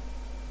Hu,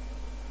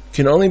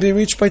 can only be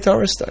reached by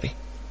Torah study.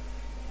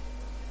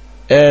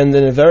 And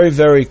in a very,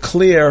 very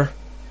clear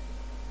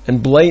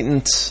and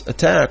blatant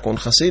attack on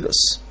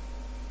Chasidus,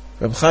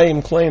 Reb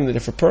Chaim claimed that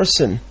if a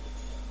person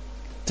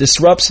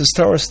disrupts his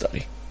Torah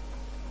study,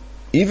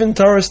 even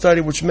Torah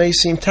study which may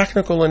seem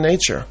technical in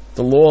nature,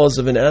 the laws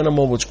of an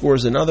animal which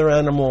gores another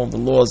animal, the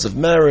laws of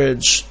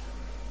marriage,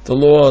 the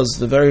laws,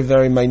 the very,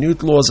 very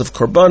minute laws of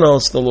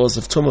korbanos, the laws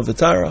of Tumah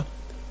V'Tara,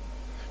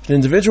 if an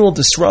individual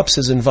disrupts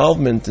his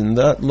involvement in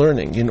that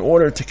learning in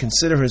order to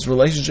consider his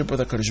relationship with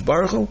HaKadosh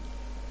Baruch Hu,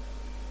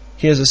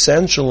 he has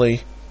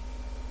essentially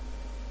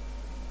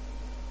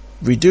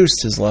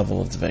reduced his level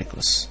of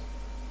dveikus,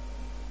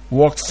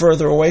 walked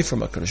further away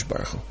from HaKadosh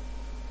Baruch Hu.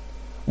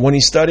 When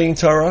he's studying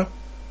Torah,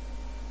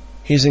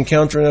 he's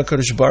encountering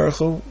HaKadosh Baruch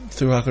Hu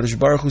through HaKadosh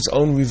Baruch Hu's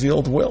own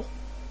revealed will.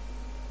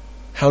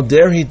 How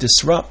dare he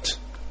disrupt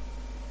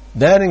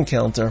that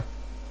encounter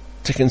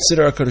to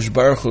consider HaKadosh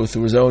Baruch Hu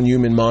through his own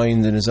human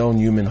mind and his own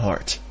human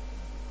heart?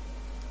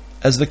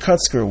 As the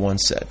Kotzker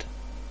once said,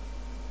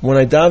 when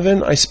I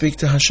daven, I speak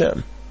to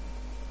Hashem.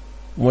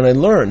 When I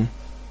learn,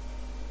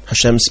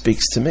 Hashem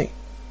speaks to me.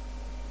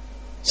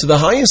 So the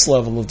highest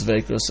level of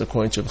dveikus,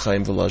 according to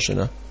Chaim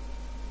Volozhin,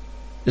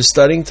 is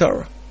studying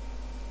Torah.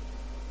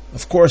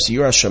 Of course,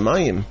 Yiras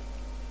Shamayim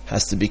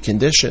has to be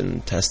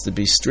conditioned, has to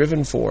be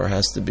striven for,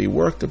 has to be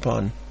worked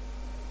upon,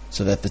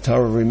 so that the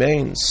Torah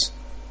remains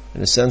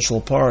an essential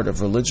part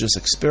of religious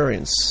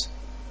experience,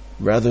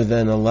 rather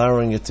than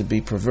allowing it to be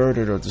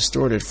perverted or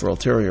distorted for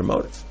ulterior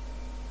motive.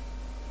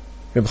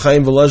 Reb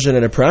Chaim Volozhin,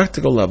 at a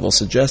practical level,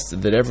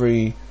 suggested that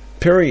every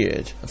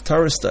period of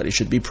Torah study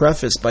should be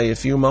prefaced by a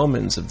few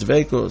moments of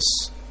dveikus,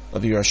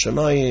 of Yiras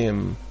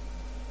Shamayim.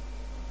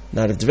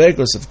 Not of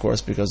dveikus, of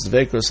course, because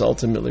dveikus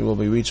ultimately will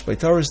be reached by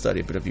Torah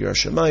study, but of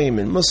Yiras Shamayim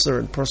and Musar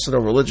and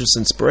personal religious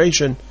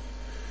inspiration,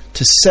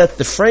 to set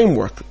the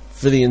framework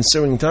for the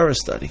ensuing Torah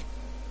study,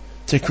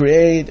 to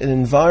create an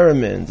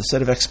environment, a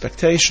set of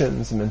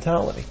expectations and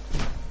mentality.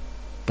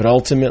 But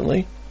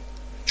ultimately,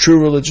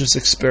 true religious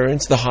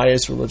experience, the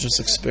highest religious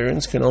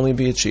experience, can only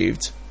be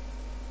achieved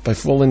by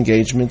full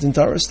engagement in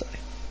Torah study.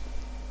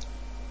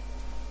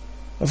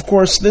 Of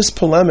course, this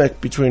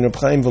polemic between Reb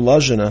Chaim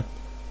Volozhin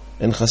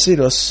and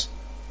Chasidus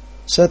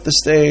set the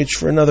stage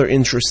for another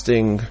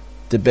interesting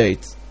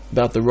debate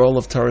about the role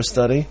of Torah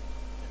study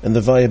and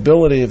the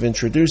viability of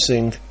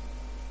introducing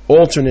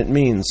alternate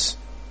means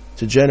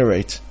to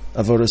generate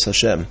Avodas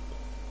Hashem,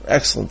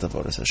 excellent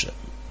Avodas Hashem.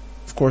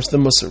 Of course, the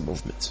Musar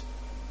movement.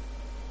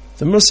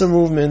 The Musar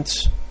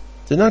movement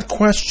did not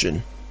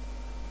question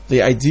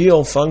the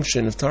ideal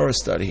function of Torah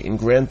study in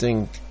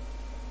granting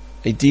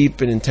a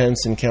deep and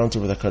intense encounter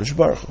with HaKadosh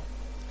Baruch Hu.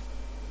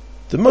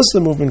 The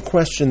Muslim movement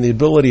questioned the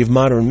ability of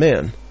modern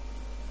man,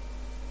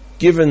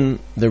 given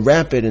the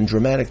rapid and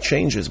dramatic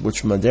changes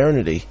which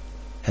modernity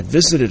had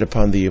visited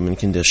upon the human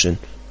condition.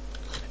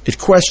 It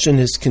questioned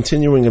his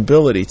continuing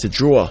ability to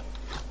draw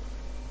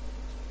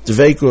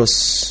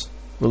dveikus,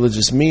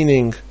 religious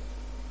meaning,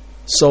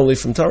 solely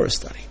from Torah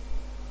study.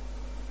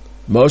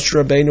 Moshe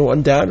Rabbeinu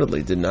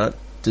undoubtedly did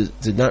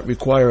not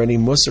require any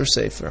Musar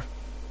Sefer.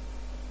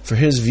 For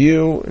his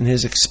view and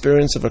his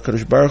experience of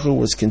HaKadosh Baruch Hu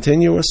was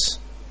continuous,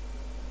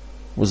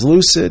 was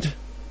lucid,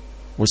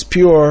 was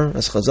pure,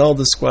 as Chazal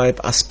described,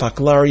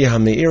 aspaklaria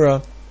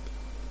hameira,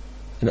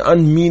 an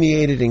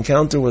unmediated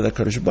encounter with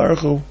HaKadosh Baruch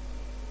Hu,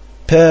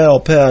 Peh al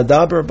peh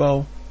adaber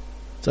bo.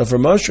 So for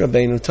Moshe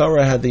Rabbeinu,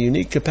 Torah had the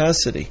unique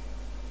capacity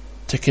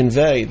to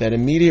convey that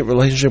immediate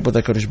relationship with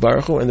HaKadosh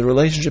Baruch Hu, and the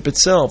relationship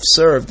itself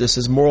served as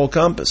his moral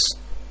compass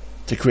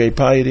to create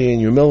piety and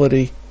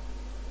humility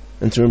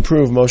and to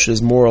improve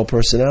Moshe's moral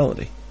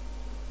personality.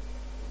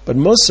 But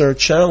Musar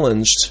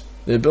challenged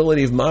the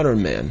ability of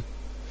modern man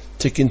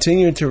to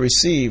continue to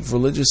receive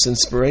religious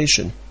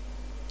inspiration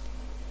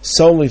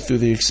solely through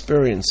the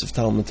experience of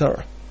Talmud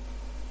Torah.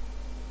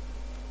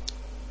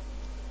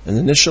 And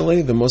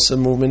initially, the Musar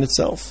movement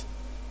itself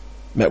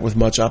met with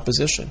much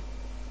opposition.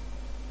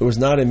 It was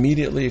not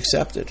immediately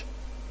accepted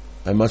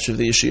by much of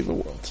the yeshiva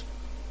world.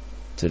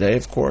 Today,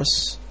 of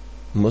course,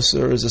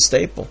 Musar is a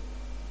staple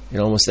in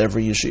almost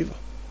every yeshiva.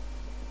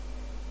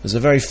 There's a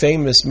very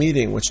famous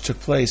meeting which took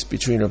place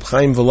between Reb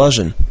Chaim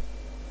Volozhin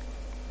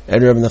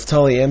and Reb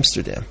Naftali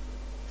Amsterdam.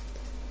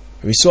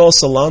 Reb Yisrael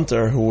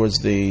Salanter, who was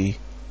the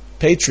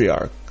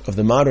patriarch of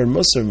the modern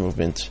Musar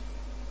movement,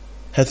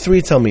 had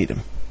 3 Talmidim.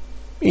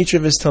 Each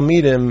of his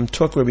Talmidim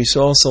took Reb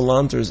Yisrael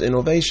Salanter's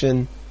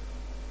innovation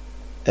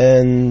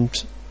and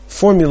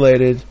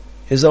formulated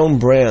his own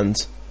brand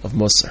of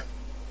Musar.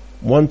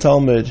 One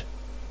Talmud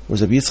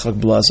was Reb Yitzchak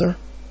Blazer,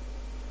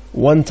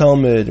 one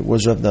Talmud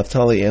was Reb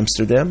Naftali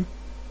Amsterdam,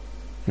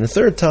 and the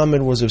third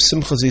Talmud was of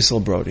Simcha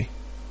Zisel Brody.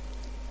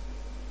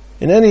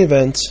 In any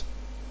event,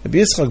 Reb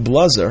Yitzchak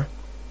Blazer,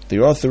 the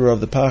author of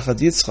the Pachad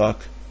Yitzchak,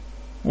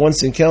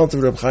 once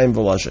encountered Reb Chaim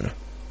Volozhin.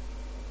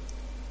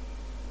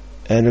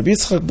 And Reb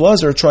Yitzchak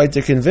Blazer tried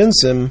to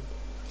convince him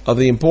of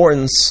the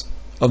importance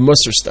of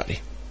Musar study.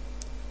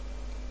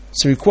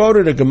 So he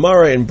quoted a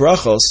Gemara in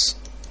Brachos,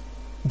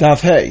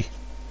 Daf Hey,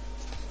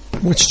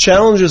 which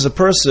challenges a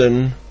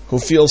person who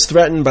feels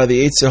threatened by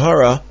the Yetzer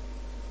Hara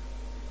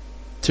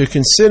to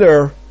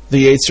consider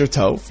the Yetzer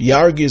Tov,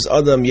 Yargiz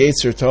Adam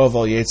Yetzer Tov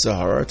al Yetzer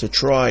Hara, to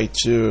try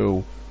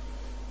to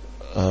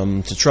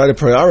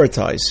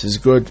prioritize his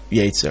good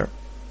Yetzer.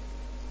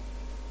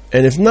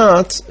 And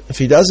if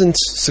he doesn't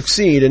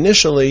succeed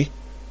initially,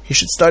 he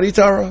should study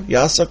Torah,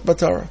 Yasak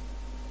B'Torah.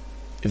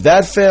 If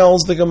that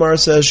fails, the Gemara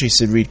says he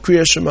should read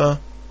Kriya Shema.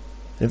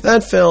 If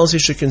that fails, he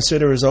should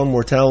consider his own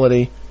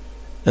mortality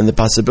and the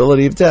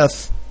possibility of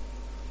death,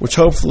 which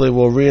hopefully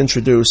will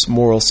reintroduce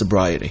moral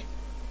sobriety.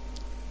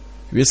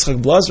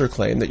 Yitzchak Blazer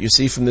claimed that you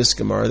see from this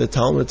Gemara that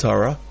Talmud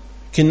Torah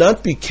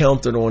cannot be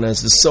counted on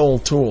as the sole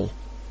tool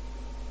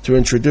to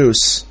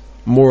introduce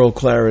moral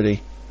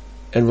clarity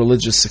and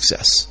religious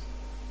success.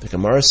 The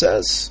Gemara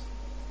says,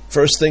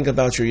 first think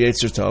about your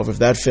Yetzer Tov. If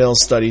that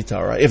fails, study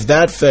Torah. If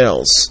that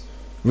fails,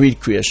 read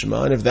Kriya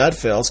Shema. And if that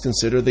fails,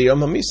 consider the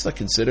Yom HaMisla,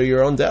 consider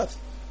your own death.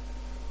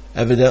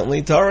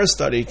 Evidently, Torah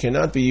study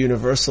cannot be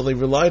universally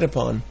relied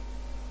upon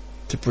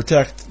to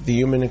protect the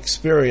human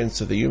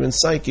experience of the human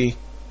psyche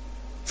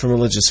from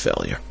religious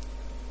failure.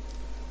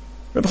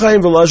 Reb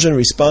Chaim Volozhin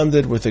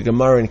responded with a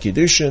Gemara in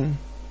Kiddushin.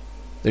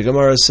 The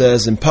Gemara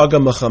says, in Paga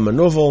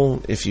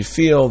Machamanuvel, if you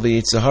feel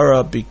the Yetzer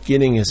Hara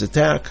beginning his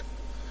attack,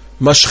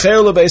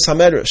 Mashcher lebeis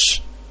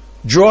hamedrash,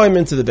 draw him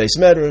into the Beis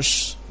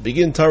Medrash,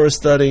 begin Torah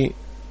study,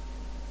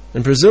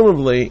 and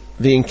presumably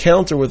the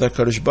encounter with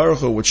HaKadosh Baruch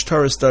Hu, which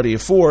Torah study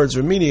affords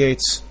or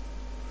mediates,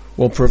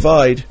 will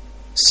provide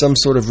some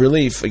sort of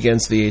relief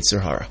against the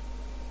Yetzer Hara.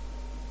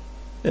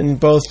 And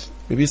both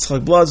Rabbi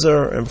Yitzchak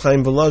Blazer and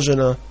Chaim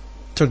Volozhin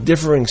took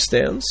differing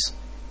stands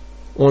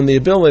on the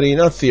ability,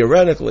 not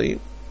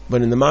theoretically,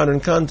 but in the modern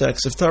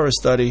context of Torah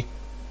study,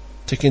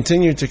 to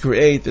continue to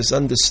create this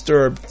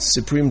undisturbed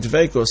supreme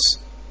dveikus,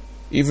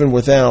 even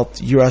without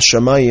Yiras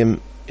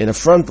Shamayim in a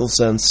frontal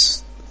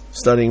sense,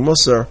 studying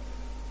Musar,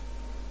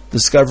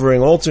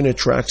 discovering alternate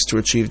tracks to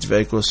achieve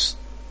dveikus,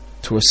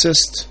 to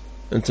assist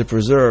and to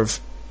preserve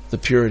the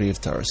purity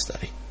of Torah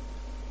study.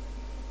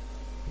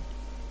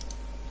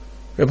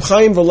 Reb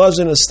Chaim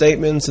Volozhin's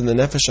statements in the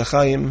Nefesh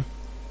HaChaim,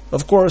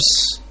 of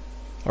course,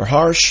 are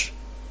harsh.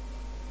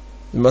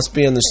 They must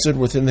be understood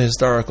within the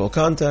historical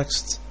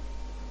context.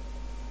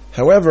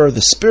 However,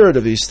 the spirit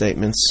of these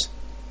statements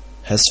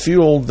has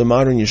fueled the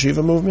modern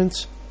yeshiva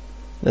movement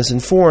and has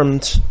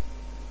informed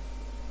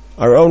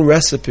our own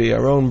recipe,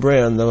 our own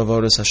brand of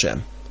Avodas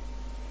Hashem.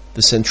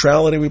 The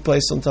centrality we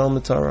place on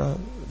Talmud Torah,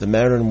 the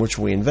manner in which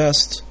we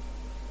invest,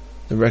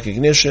 the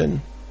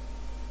recognition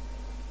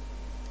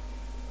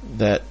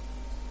that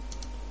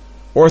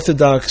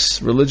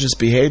orthodox religious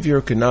behavior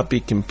cannot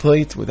be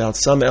complete without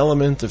some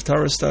element of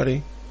Torah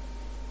study.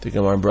 The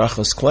Gemara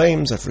Brachos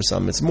claims that for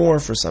some it's more,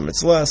 for some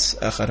it's less.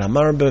 Echad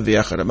hamarbe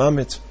v'echad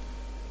hamamit.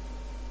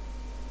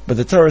 But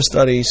the Torah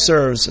study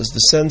serves as the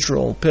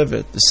central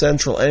pivot, the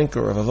central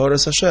anchor of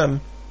Avodas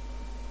Hashem.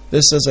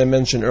 This, as I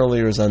mentioned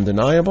earlier, is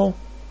undeniable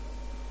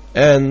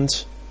and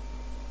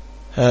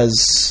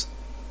has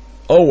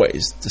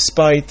always,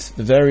 despite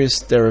the various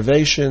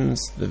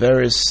derivations, the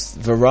various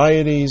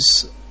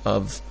varieties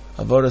of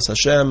Avodas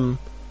Hashem,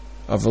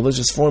 of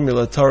religious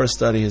formula, Torah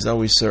study has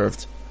always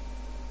served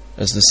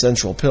as the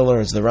central pillar,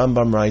 as the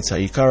Rambam writes,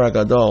 Ha'ikar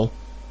HaGadol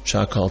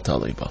Sha'kol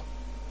Taliba.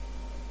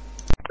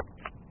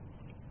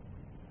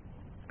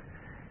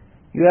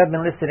 You have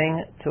been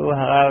listening to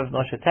Harav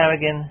Moshe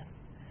Taragin,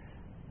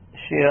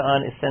 shir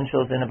on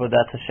essentials in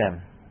Avodat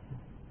Hashem.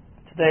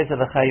 Today's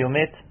Halacha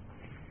Yomit.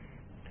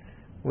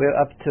 We're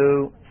up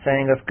to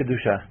saying of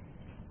Kedusha.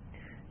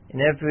 In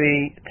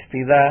every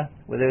tefillah,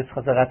 whether it's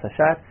Chazarat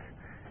Hashatz,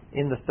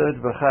 in the third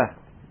bracha,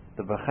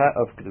 the bracha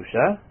of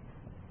Kedusha,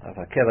 of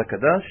Hakel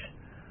HaKadosh,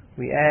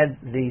 we add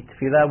the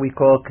tefillah we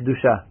call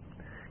Kedusha.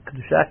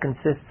 Kedusha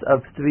consists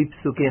of 3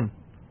 psukim.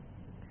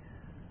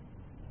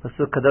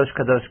 Pasuk Kadosh,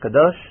 Kadosh,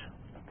 Kadosh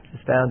is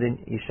found in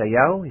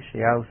Yeshayahu.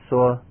 Yeshayahu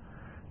saw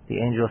the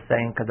angel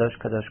saying Kadosh,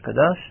 Kadosh,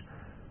 Kadosh.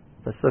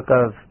 Pasuk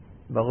of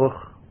Baruch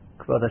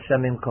Kvod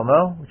Hashem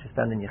Imkomo, which is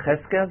found in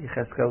Yecheskel.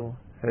 Yecheskel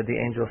heard the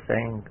angel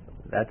saying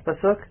that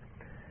pasuk.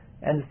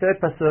 And the third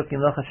pasuk,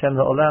 Yimloch Hashem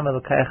La'olam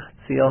Elokech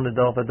Tzion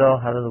L'dor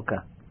V'dor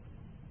Hallelujah.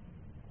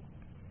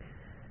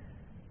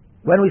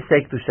 When we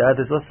say Kedusha,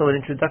 there's also an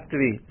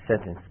introductory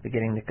sentence,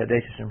 beginning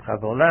Nikadesh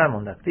Shemcha V'olam,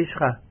 or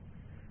Nakdishcha,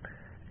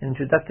 an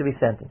introductory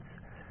sentence.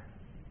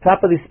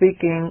 Properly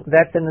speaking,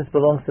 that sentence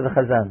belongs to the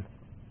Chazan.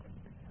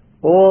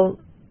 All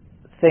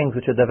things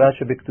which are Davar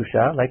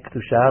Shebikdusha, like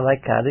Kedusha,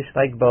 like Kaddish,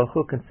 like Baruch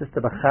Hu, consist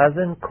of a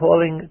Chazan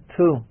calling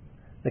to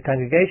the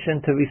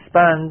congregation to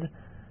respond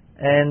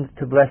and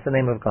to bless the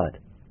name of God.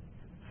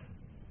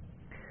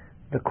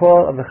 The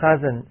call of the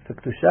Chazan for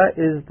Kedusha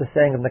is the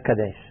saying of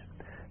Nekadesh.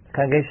 The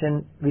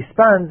congregation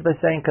responds by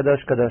saying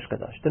Kadosh, Kadosh,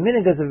 Kadosh. The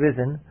meaning has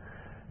arisen,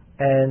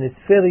 and it's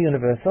fairly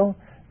universal,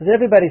 that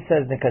everybody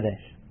says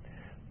Nekadesh.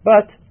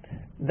 But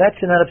that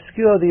should not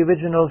obscure the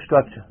original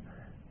structure.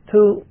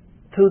 Two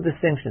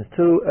distinctions,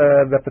 two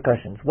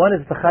repercussions. One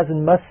is the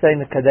Chazan must say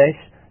Nekadesh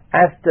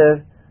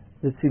after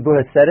the Tzibur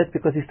has said it,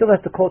 because he still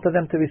has to call to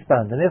them to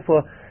respond. And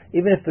therefore,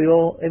 even if the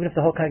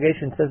whole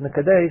congregation says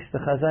Nekadesh, the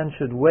Chazan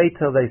should wait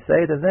till they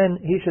say it, and then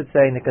he should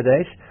say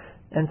Nekadesh.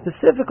 And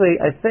specifically,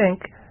 I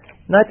think,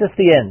 not just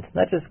the end,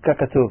 not just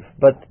Kakatuv,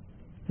 but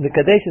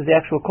Nekadesh is the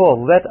actual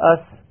call. Let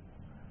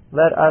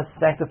us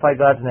sanctify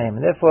God's name.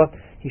 And therefore,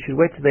 he should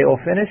wait till they all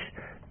finish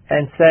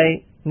and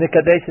say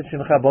Nekadesh et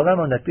Shemcha B'olam,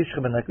 or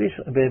Nakdishcha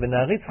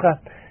B'Naritzcha,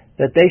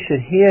 that they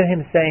should hear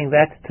him saying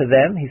that to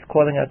them. He's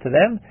calling out to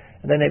them,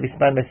 and then they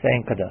respond by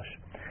saying Kadosh.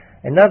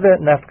 Another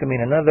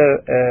nafkamin,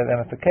 another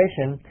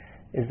ramification,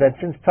 is that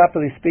since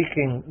properly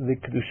speaking the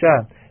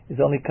Kedusha is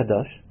only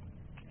Kadosh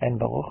and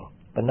Baruch,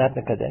 but not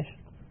Nekadesh,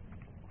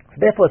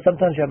 therefore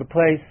sometimes you have a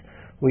place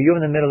where you're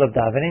in the middle of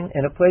davening,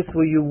 and a place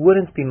where you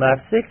wouldn't be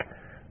mafsik,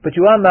 but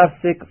you are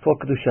mafsik for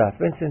Kedusha.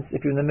 For instance,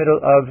 if you're in the middle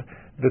of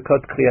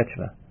Vikot Kriyat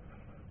Shema,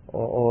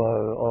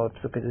 or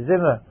Psukat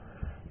Zimra,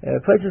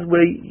 places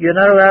where you're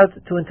not allowed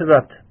to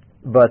interrupt,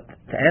 but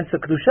to answer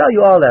Kedusha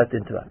you are allowed to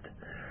interrupt.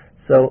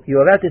 So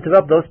you're allowed to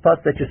interrupt those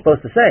parts that you're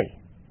supposed to say,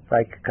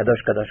 like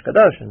Kadosh, Kadosh,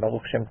 Kadosh, and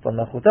Baruch Shem K'von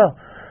Malchuto,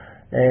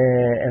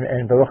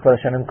 and Baruch Kvod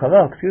Hashem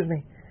Imkomo,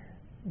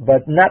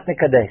 but not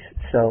Nekadesh.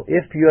 So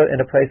if you're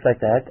in a place like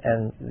that,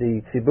 and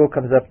the Tzibur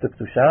comes up to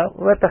Kedusha,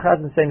 let the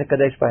Chazan say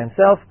Nekadesh by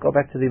himself, go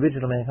back to the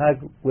original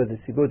Minhag, where the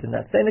Tzibur did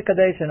not say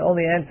Nekadesh, and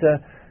only answer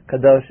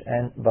Kadosh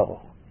and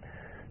Baruch.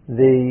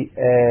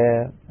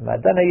 The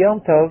Madana Yom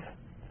Tov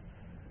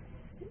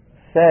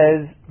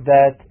says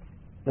that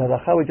the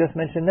halacha we just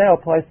mentioned now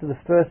applies to the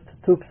first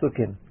 2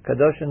 psukim,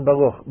 Kadosh and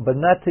Baruch, but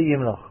not to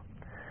Yimloch.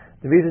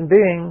 The reason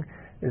being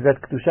is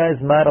that Kedusha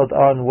is modeled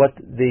on what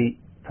the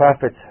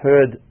prophets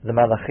heard the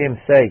Malachim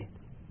say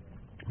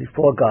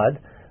before God,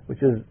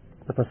 which is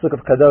the pasuk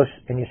of Kadosh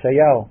in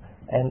Yeshayahu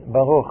and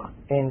Baruch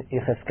in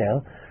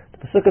Yecheskel. The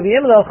pasuk of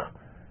Yimloch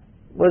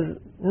was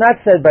not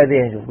said by the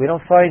angels. We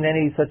don't find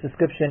any such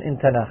description in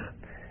Tanakh.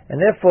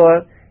 And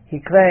therefore, he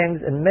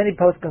claims, and many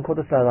poskim quote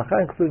this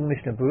halacha, including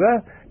Mishnah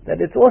Berurah, that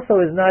it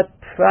also is not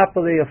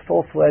properly a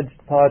full-fledged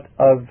part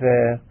of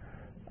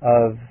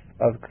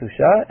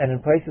Kedusha, and in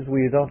places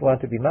where you don't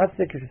want to be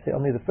mafsik, you should say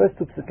only the first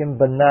 2 psukim,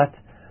 but not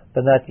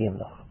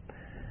Yimloch.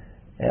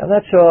 I'm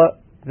not sure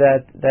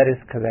that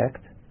is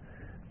correct.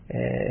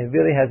 It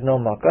really has no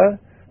makar.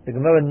 The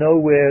Gemara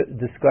nowhere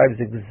describes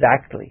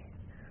exactly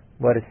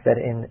what is said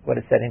in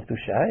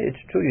Kedusha.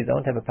 It's true you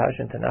don't have a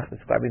parsha in Tanakh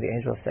describing the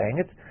angel saying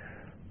it,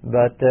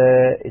 but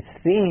its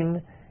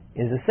theme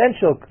is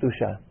essential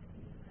Kedusha.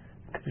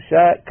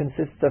 Kedusha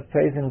consists of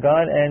praising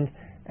God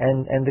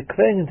and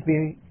declaring to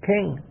be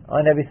king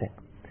on everything.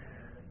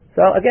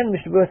 So again,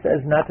 Mishnah Berurah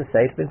says not to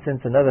say it. For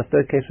instance, another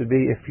third case would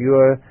be if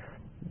you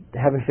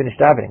haven't finished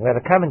davening. We have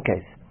a common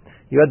case.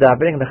 You're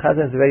davening and the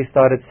Chazan has already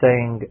started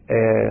saying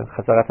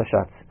Chazarat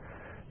Hashatz.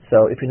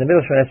 So if you're in the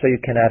middle of Shemona Esrei,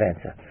 you cannot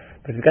answer.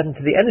 But if you've gotten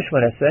to the end of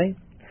Shemona Esrei,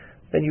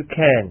 then you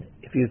can.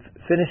 If you've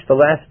finished the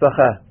last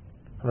bracha,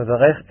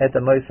 Hamevarech et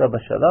Amo Yisrael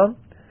B'Shalom,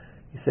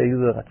 you say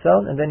Yulu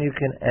Ratzon, and then you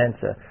can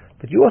answer.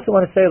 But you also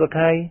want to say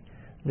Elokai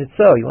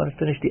Nitzo. You want to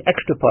finish the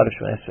extra part of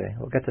Shemona Esrei.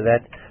 We'll get to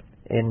that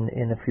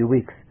in a few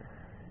weeks.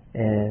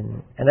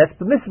 And that's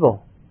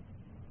permissible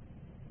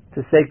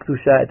to say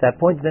Kedusha at that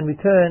point, and then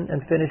return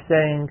and finish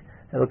saying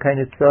Elokai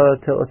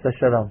Nitzo Til Osa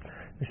Shalom.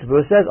 Mishnah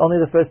Berurah says only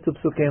the first 2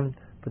 psukim,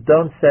 but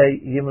don't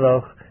say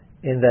Yimloch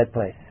in that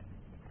place.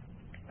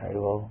 I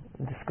will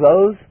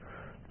disclose,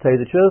 tell you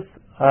the truth,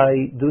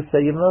 I do say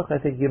Yimloch. I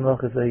think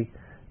Yimloch is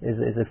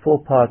a full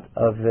part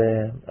of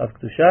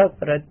Kedusha,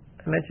 but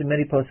I mentioned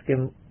many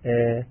poskim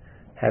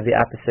have the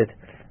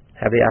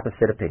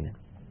opposite opinion.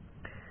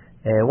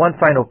 One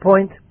final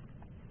point,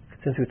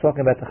 since we're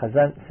talking about the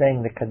Chazan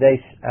saying the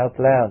Kadesh out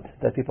loud,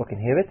 that people can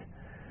hear it.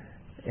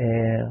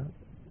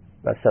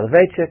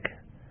 Soloveitchik,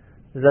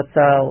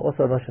 Zatzal,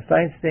 also Moshe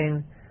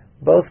Feinstein,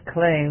 both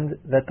claimed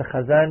that the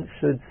Chazan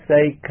should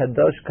say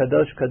Kadosh,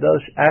 Kadosh,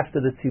 Kadosh after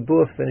the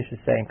Tzibur finishes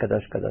saying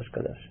Kadosh, Kadosh,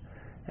 Kadosh,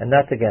 and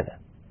not together.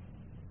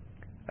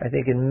 I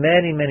think in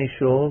many, many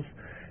shuls,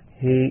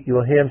 you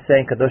will hear him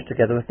saying Kadosh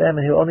together with them,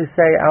 and he'll only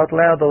say out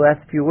loud the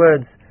last few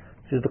words,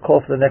 which is the call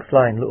for the next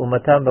line,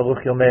 L'umatam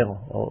Baruch Yomeru,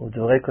 or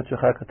D'vorei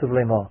Kodshecha Katuv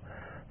Leimor.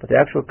 But the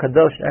actual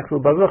Kadosh, the actual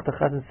Baruch, the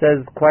Chazan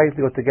says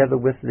quietly or together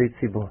with the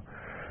Tzibur.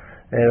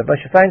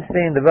 Moshe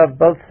Feinstein, the Rav,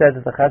 both said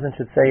that the Chazan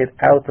should say it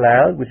out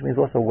loud, which means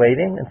also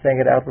waiting and saying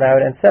it out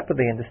loud and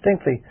separately and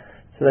distinctly,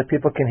 so that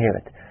people can hear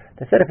it.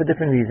 They said it for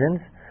different reasons.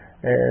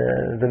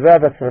 The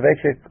Rav of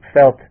Soloveitchik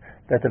felt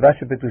that the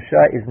Vasher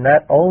B'Kedusha is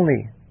not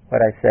only what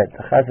I said,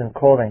 the Chazan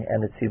calling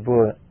and the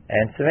Tzibur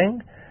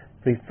answering,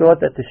 but he thought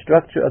that the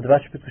structure of the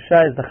Vasher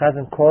B'Kedusha is the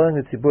Chazan calling,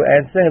 the Tzibur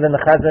answering, and then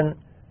the Chazan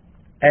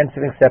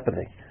answering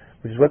separately,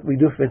 which is what we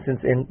do, for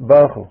instance, in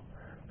Baruch Hu.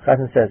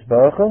 Chazan says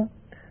Baruch Hu,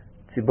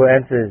 Tzibur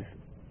answers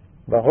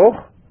Baruch,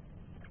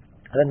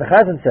 and then the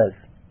Chazan says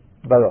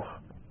Baruch.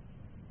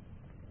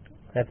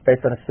 That's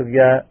based on a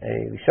sugya,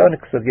 a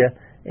Rishonik sugya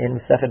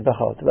in Masechet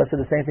Brachot. So that's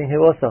the same thing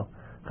here also.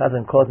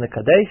 Chazan calls the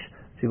Kadesh,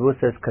 Tzibur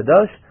says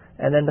Kadosh,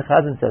 and then the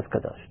Chazan says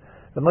Kadosh.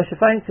 But Moshe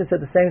Feinstein said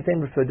the same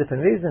thing, but for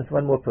different reasons.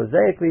 One more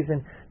prosaic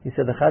reason, he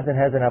said the Chazan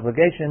has an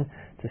obligation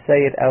to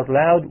say it out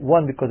loud.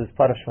 One, because it's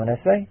part of Shemon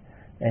Esrei,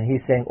 and he's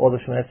saying all the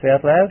Shemon Esrei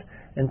out loud.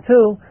 And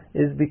two,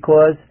 is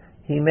because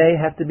he may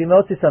have to be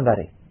motzi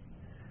somebody.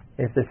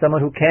 If there's someone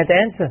who can't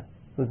answer,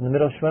 who's in the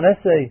middle of Shemon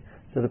Esrei,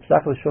 so the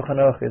Psach of Shulchan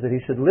Aruch is that he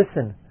should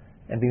listen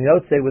and be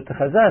motzi with the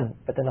Chazan.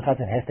 But then the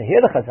Chazan has to hear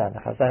the Chazan.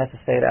 The Chazan has to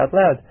say it out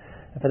loud.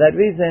 And for that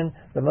reason,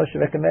 the Moshe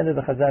recommended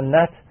the Chazan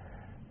not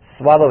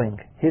swallowing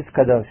his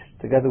Kadosh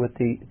together with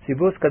the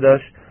Tzibur's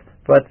Kadosh,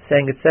 but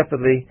saying it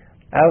separately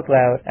out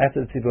loud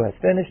after the Tzibur has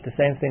finished. The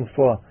same thing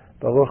for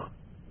Baruch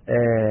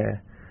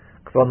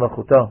Kvod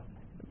Malchuto,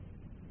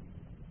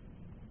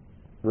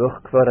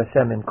 Baruch Kvod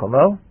Hashem in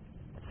Komo.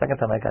 Second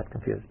time I got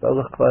confused.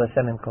 Baruch Kvod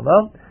Hashem in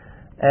Komo,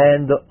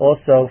 and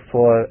also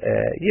for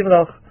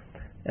Yivloch,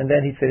 and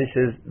then he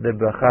finishes the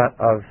bracha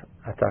of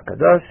Atah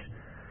Kadosh,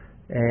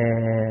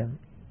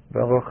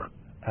 Baruch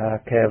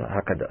Hakel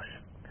HaKadosh.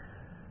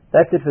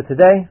 That's it for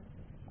today.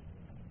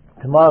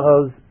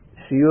 Tomorrow's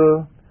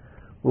shiur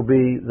will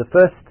be the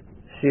first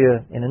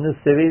shiur in a new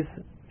series,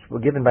 which will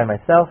be given by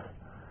myself,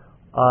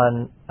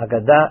 on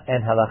Agadah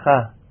and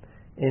Halacha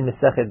in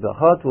Masechet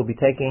Brachot. We'll be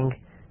taking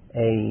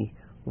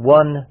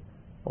one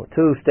or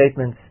two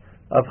statements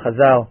of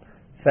Chazal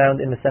found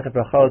in Masechet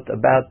Brachot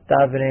about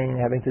davening,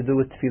 having to do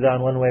with tefillah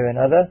in one way or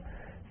another.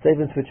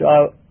 Statements which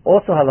are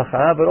also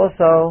Halacha, but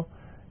also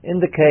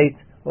indicate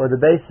or the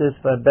basis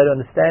for a better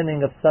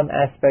understanding of some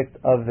aspect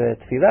of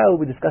tefillah.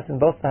 We'll be discussing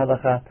both the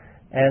halacha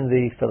and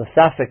the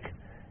philosophic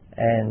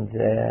and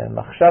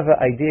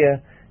machshava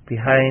idea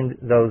behind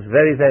those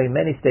very, very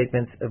many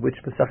statements of which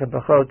Masechet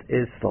Brachot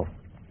is full.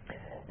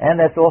 And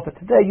that's all for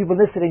today. You've been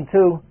listening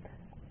to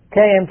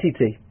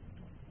KMTT,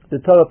 the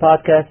Torah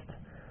podcast,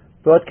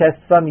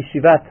 broadcast from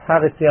Yeshivat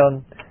Har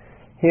Etzion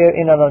here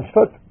in Alon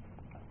Shvut.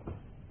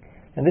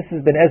 And this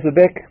has been Ezra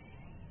Bick,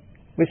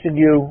 wishing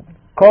you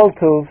Kol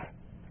Tov,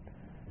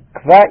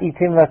 Kva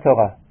Itim La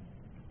Torah.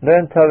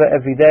 Learn Torah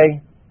every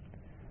day.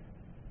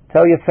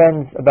 Tell your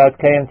friends about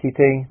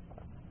KMTT.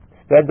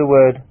 Spread the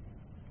word.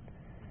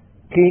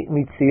 Ki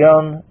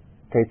mitzion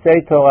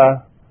tetzei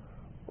Torah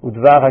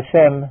udvar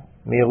Hashem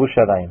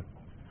miYerushalayim.